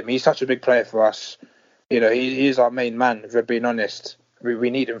we need him. He's such a big player for us. He is our main man, if we're being honest. We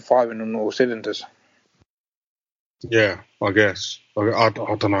need him firing on all cylinders. Yeah, I guess. I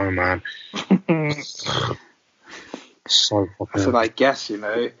don't know, man. So fucking... I said, I guess,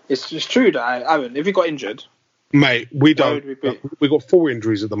 It's just true that, Aaron, if he got injured... Mate, we got 4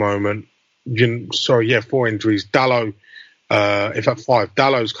 injuries at the moment. 4 injuries. Dalot, in fact 5.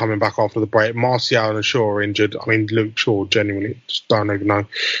 Dallow's coming back after the break. Martial and Shaw are injured. I mean, Luke Shaw, genuinely, just don't even know.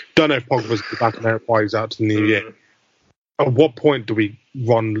 Don't know if Pogba's back and why he's out to the new year. At what point do we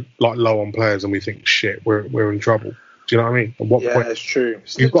run low on players and we think, shit, we're in trouble? Do you know what I mean? At what point? That's true.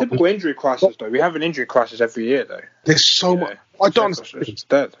 It's a typical injury crisis, though. We have an injury crisis every year, though. There's so much. I don't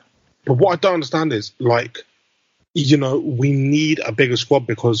understand. But what I don't understand is, we need a bigger squad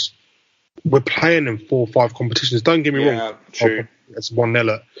because we're playing in 4 or 5 competitions. Don't get me wrong. True. It's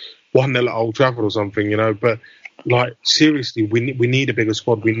 1-0 at Old Trafford or something, But seriously, we need a bigger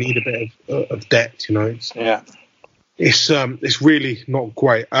squad. We need a bit of depth, It's really not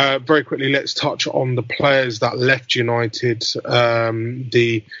great. Very quickly, let's touch on the players that left United.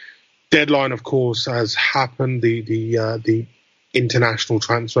 The deadline, of course, has happened. The international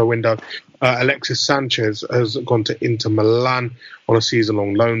transfer window. Alexis Sanchez has gone to Inter Milan on a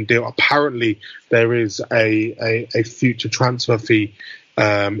season-long loan deal. Apparently, there is a future transfer fee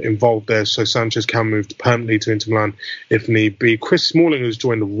involved there, so Sanchez can move permanently to Inter Milan if need be. Chris Smalling has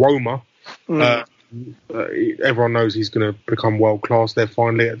joined Roma. Everyone knows he's going to become world-class there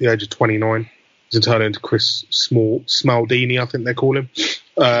finally at the age of 29. He's going to turn into Chris Smaldini, I think they call him.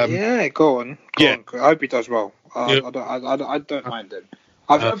 Go on. I hope he does well. I don't mind him.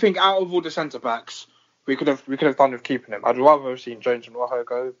 I think out of all the centre-backs, we could have done with keeping him. I'd rather have seen Jones and Rojo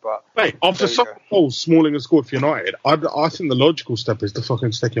go, but... Mate, after some goals Smalling has scored for United, I think the logical step is to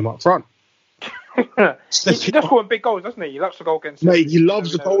fucking stick him up front. He does score big goals, doesn't he? He loves to goal against City. Mate, he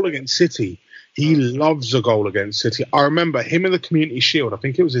loves a goal against City. He loves a goal against City. I remember him in the Community Shield. I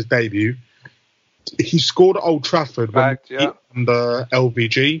think it was his debut. He scored at Old Trafford on the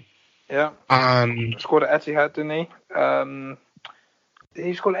LVG. Yeah. And scored at Etihad, didn't he? Did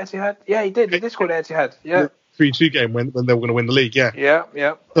he score at Etihad? Yeah, he did. He did score at Etihad. Yeah. 3-2 game when they were going to win the league. Yeah.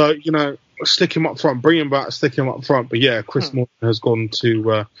 Yeah. So stick him up front, bring him back, stick him up front. But yeah, Chris Morton has gone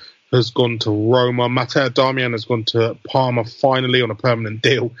to Roma. Matteo Darmian has gone to Parma finally on a permanent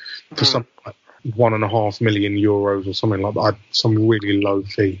deal for something like €1.5 million or something like that. Some really low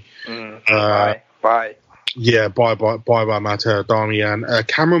fee. Bye. Yeah, bye Matteo Darmian.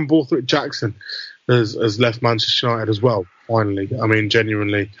 Cameron Borthwick-Jackson has left Manchester United as well, finally. I mean,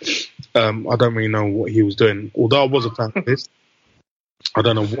 genuinely, I don't really know what he was doing. Although I was a fan of his, I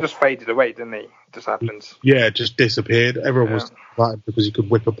don't know what... Just faded away, didn't he? Just happens. Yeah, just disappeared. Everyone was excited because he could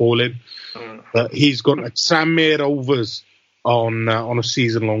whip a ball in. But he's gone to Tranmere Rovers on a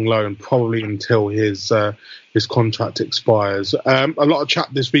season-long loan, probably until his contract expires. A lot of chat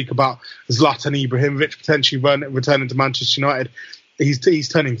this week about Zlatan Ibrahimovic potentially returning to Manchester United. He's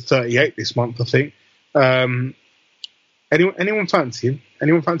turning 38 this month, I think. Anyone fancy him?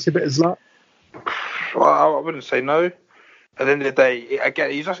 Anyone fancy a bit of Zlatan? Well, I wouldn't say no. At the end of the day,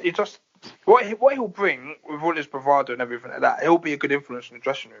 again, he's just what he'll bring with all his bravado and everything like that. He'll be a good influence in the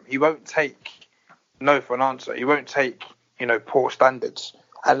dressing room. He won't take no for an answer. He won't take poor standards,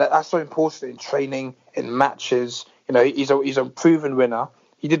 and that's so important in training, in matches. He's a proven winner.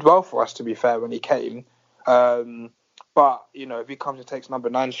 He did well for us, to be fair, when he came. But if he comes and takes number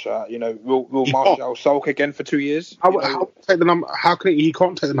 9 shirt, will Martial sulk again for 2 years? How take the number? How can he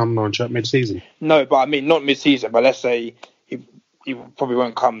can't take the number 9 shirt mid-season? No, but I mean not mid-season. But let's say he probably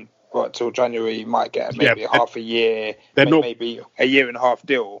won't come till January. He might get maybe half a year, maybe a year and a half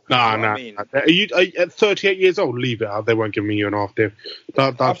deal. No. Are you at 38 years old? Leave it out. They won't give me a year and a half deal.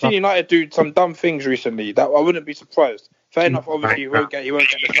 I've seen United do some dumb things recently. That I wouldn't be surprised. Fair enough. Obviously, he won't get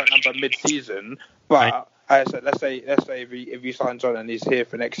the shirt number mid-season, but. I said, let's say if he signs on and he's here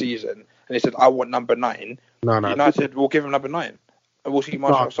for next season, and he said, I want number 9. No. United will give him number 9, and we'll see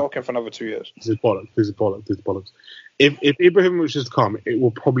Martial sulking for another 2 years. This is bollocks. If Ibrahimovic has come, it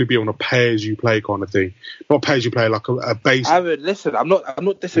will probably be on a pay-as-you-play kind of thing, not pay-as-you-play like a base. Aaron, listen, I'm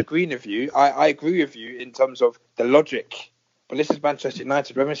not disagreeing with you. I agree with you in terms of the logic But this is Manchester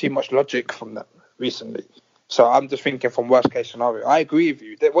United. We haven't seen much logic from them recently. So I'm just thinking from worst case scenario. I agree with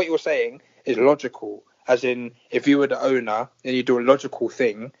you. That what you're saying is logical. As in, if you were the owner and you do a logical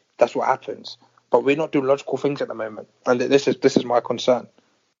thing, that's what happens. But we're not doing logical things at the moment. And this is my concern.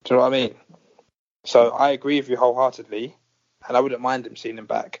 Do you know what I mean? So I agree with you wholeheartedly. And I wouldn't mind him seeing him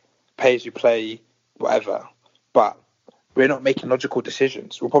back. Pay as you play, whatever. But we're not making logical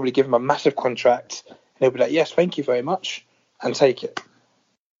decisions. We'll probably give him a massive contract. And he'll be like, yes, thank you very much. And take it.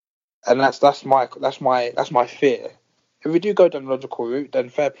 And that's my fear. If we do go down the logical route, then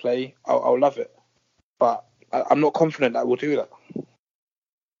fair play, I'll love it. But I'm not confident that we'll do that.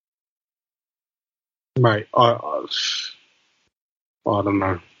 Mate, I don't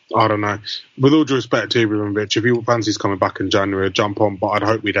know. With all due respect to Ibrahimovic, if he fancies coming back in January, I'd jump on. But I'd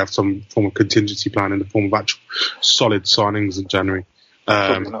hope we'd have some form of contingency plan in the form of actual solid signings in January.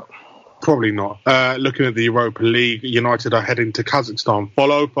 Probably not. Looking at the Europa League, United are heading to Kazakhstan.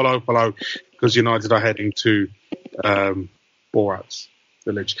 Follow, because United are heading to Borat's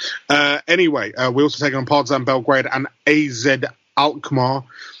village. Anyway, we're also taking on Partizan Belgrade and AZ Alkmaar.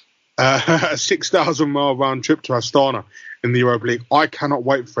 A 6,000-mile round trip to Astana in the Europa League. I cannot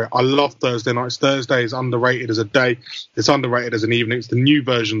wait for it. I love Thursday nights. Thursday is underrated as a day. It's underrated as an evening. It's the new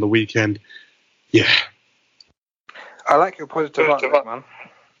version of the weekend. Yeah. I like your positive outlook, man.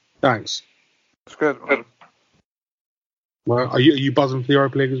 Thanks. It's good, man. Well, are you buzzing for the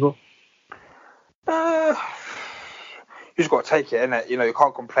Europa League as well? You just got to take it, innit? You know, you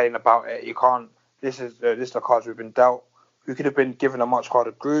can't complain about it. You can't. This is the cards we've been dealt. We could have been given a much harder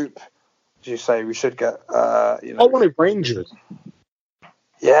group. As you say, we should get. I wanted Rangers.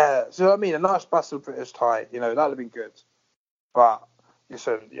 Yeah, so I mean, a nice Basel British tie. You know, that would have been good. But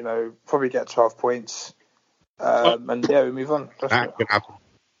listen, you know, probably get 12 points. And yeah, we move on. Ain't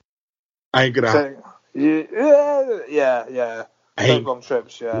gonna happen. Yeah. Those long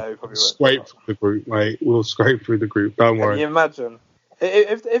trips, yeah. We probably scrape through the group, mate. We'll scrape through the group. Don't worry. Can you imagine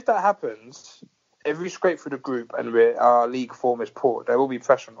if that happens? If we scrape through the group and our league form is poor, there will be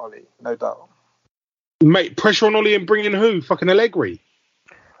pressure on Ollie, no doubt. Mate, pressure on Ollie and bringing who? Fucking Allegri.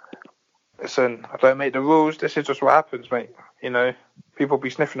 Listen, I don't make the rules. This is just what happens, mate. You know, people be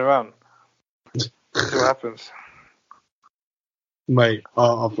sniffing around. This is what happens. Mate,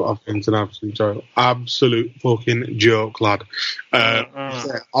 I think it's an absolute joke. Absolute fucking joke, lad.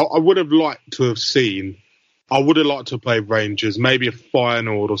 I would have liked to have seen. I would have liked to play Rangers, maybe a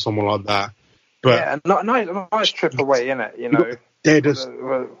Feyenoord or someone like that. But yeah, a nice trip away, innit? You know, dead as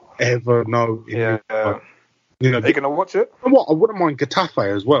ever. No, yeah. You know, are you gonna watch it? What? I wouldn't mind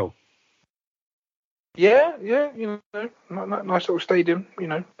Getafe as well. Yeah. You know, nice little stadium. You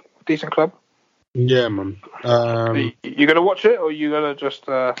know, decent club. Yeah, man. You gonna watch it, or are you gonna just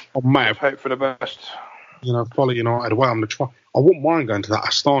hope for the best? You know, follow United away. I'm gonna try. I wouldn't mind going to that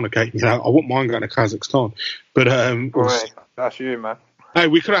Astana game. You know, I wouldn't mind going to Kazakhstan. But that's you, man. Hey,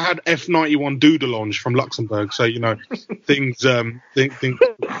 we could have had F91 Doodle from Luxembourg, so you know things. Yeah,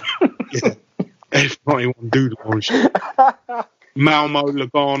 F91 Doodle Malmo,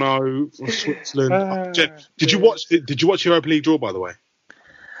 Lugano from Switzerland. Did you watch Europa League draw, by the way?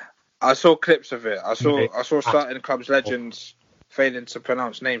 I saw clips of it. I saw certain clubs' legends failing to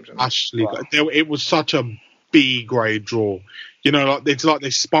pronounce names. Ashley, it was such a B grade draw. You know, it's like they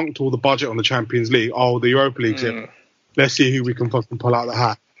spunked all the budget on the Champions League. Oh, the Europa League's in. Let's see who we can fucking pull out the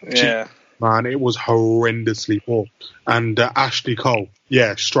hat. Yeah. Man, it was horrendously poor. And Ashley Cole,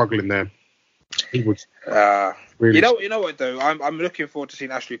 struggling there. He was really... You know what, though? I'm looking forward to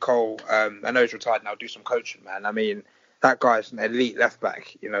seeing Ashley Cole. I know he's retired now, do some coaching, man. I mean, that guy's an elite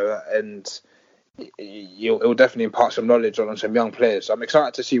left-back, you know, and he'll definitely impart some knowledge on some young players. So I'm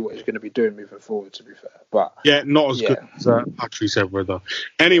excited to see what he's going to be doing moving forward, to be fair. But yeah, not as good as Patrice Evra, though.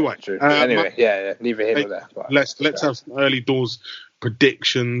 Anyway. Neither here nor there. But let's have some early doors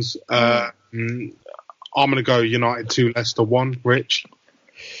predictions. I'm going to go United 2, Leicester 1. Rich?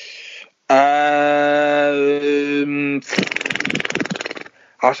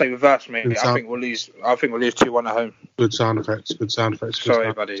 I'll say reverse, mate. I think we'll lose 2-1 at home. Good sound effects.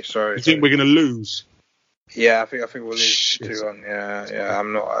 Sorry, buddy. Sorry. You think we're going to lose? Yeah, I think we'll lose 2-1. Yeah.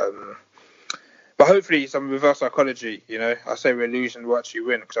 I'm not. But hopefully, some reverse psychology. You know, I say we're losing, we'll actually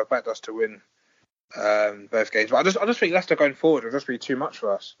win because I backed us to win both games. But I just think Leicester going forward will just be too much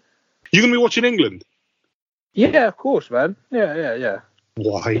for us. You going to be watching England? Yeah, of course, man. Yeah.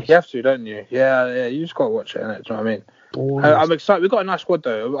 Why? You have to, don't you? Yeah. You just got to watch it, innit? Do you know what I mean? I'm excited. We've got a nice squad,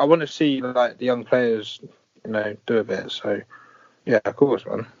 though. I want to see like the young players, you know, do a bit. So, yeah, of course,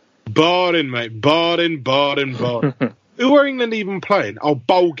 man. Bardin, mate. Bardin. Who are England even playing? Oh,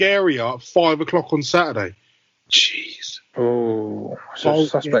 Bulgaria at 5 o'clock on Saturday. Jeez. Oh, it's a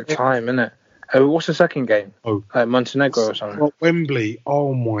suspect time, isn't it? What's the second game? Montenegro or something? Wembley.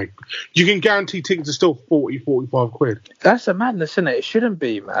 Oh, my. You can guarantee tickets are still 40, 45 quid. That's a madness, isn't it? It shouldn't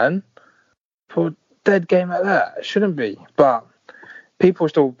be, man. For a dead game like that, it shouldn't be. But people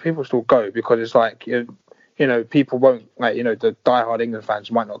still go because it's like, you know, people won't, like, you know, the diehard England fans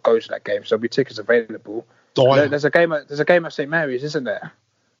might not go to that game, so there'll be tickets available. There's a game at St Mary's, isn't there?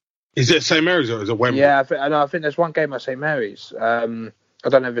 Is it St Mary's or is it Wembley? Yeah, I think there's one game at St Mary's. I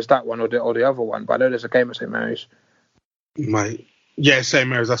don't know if it's that one or the other one, but I know there's a game at St Mary's. Mate, yeah, St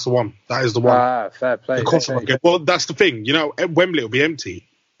Mary's, that's the one. That is the one. Ah, fair play. Well, that's the thing. You know, at Wembley will be empty.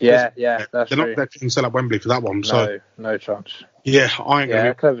 Yeah, They're that's true. not going to sell at Wembley for that one. No chance. Yeah, I ain't going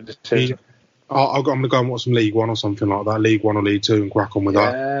to. Clever decision. I'm going to go and watch some League One or something like that, League One or League Two, and crack on with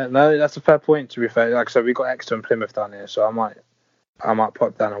that. Yeah, no, that's a fair point. To be fair, like I said, we got Exeter and Plymouth down here, so I might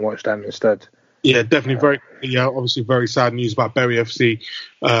pop down and watch them instead. Yeah, definitely. Obviously, very sad news about Bury FC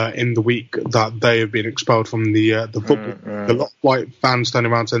in the week that they have been expelled from the football. A lot of white fans turning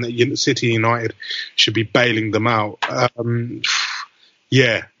around saying that City United should be bailing them out. I don't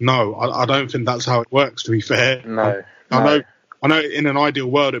think that's how it works. To be fair, no. I know. In an ideal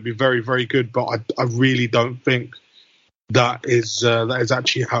world, it'd be very, very good, but I really don't think that is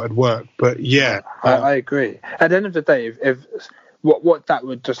actually how it works. But yeah, I agree. At the end of the day, if what that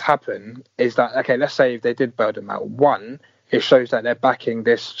would just happen is that, okay, let's say if they did bail them out, one, it shows that they're backing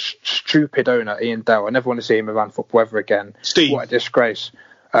this stupid owner, Ian Dale. I never want to see him around football ever again. Steve. What a disgrace.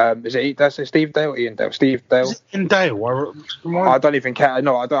 Is it Steve Dale or Ian Dale? Steve Dale. Is it Ian Dale? I don't even care.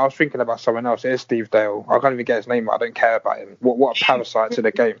 No, I was thinking about someone else. It is Steve Dale. I can't even get his name. I don't care about him. What a parasite to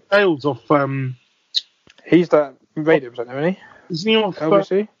the game. Dale's off. He's the radio presenter, isn't he? Isn't he off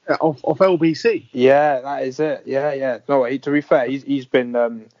LBC? Off LBC? Yeah, that is it. Yeah. No, to be fair, he's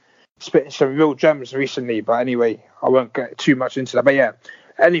been spitting some real gems recently. But anyway, I won't get too much into that. But yeah,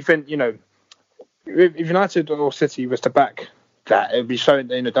 anything, you know, if United or City was to back that, it would be showing,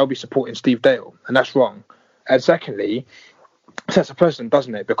 you know, they'll be supporting Steve Dale, and that's wrong. And secondly, it sets a precedent,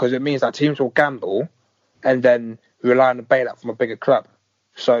 doesn't it? Because it means that teams will gamble and then rely on a bailout from a bigger club.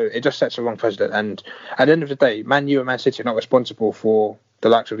 So it just sets a wrong precedent. And at the end of the day, Man U and Man City are not responsible for the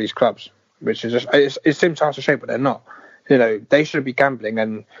likes of these clubs, which is just, it seems to us a shame, but they're not. You know, they should be gambling,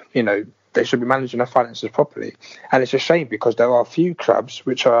 and, you know, they should be managing their finances properly. And it's a shame because there are a few clubs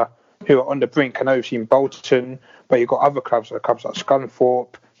who are on the brink. I know you've seen Bolton, but you've got other clubs like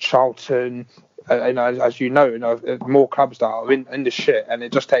Scunthorpe, Charlton. As you know, more clubs that are in the shit, and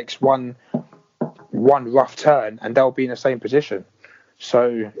it just takes one rough turn, and they'll be in the same position.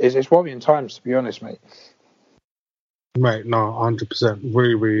 So it's worrying times, to be honest, mate. Mate, no, 100%.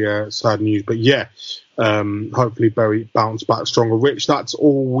 Really, really sad news. But yeah, hopefully Bury bounce back stronger. Rich, that's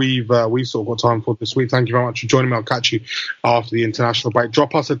all we've sort of got time for this week. Thank you very much for joining me. I'll catch you after the international break.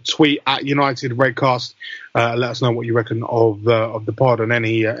 Drop us a tweet at United Redcast. Let us know what you reckon of the pod, and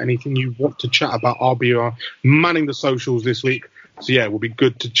anything you want to chat about. I'll be manning the socials this week. So yeah, it will be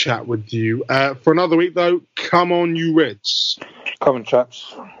good to chat with you. For another week though, come on you Reds. Come on,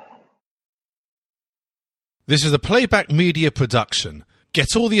 chaps. This is a Playback Media production.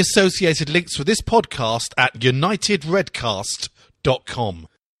 Get all the associated links for this podcast at unitedredcast.com.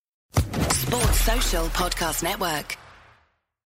 Sports Social Podcast Network.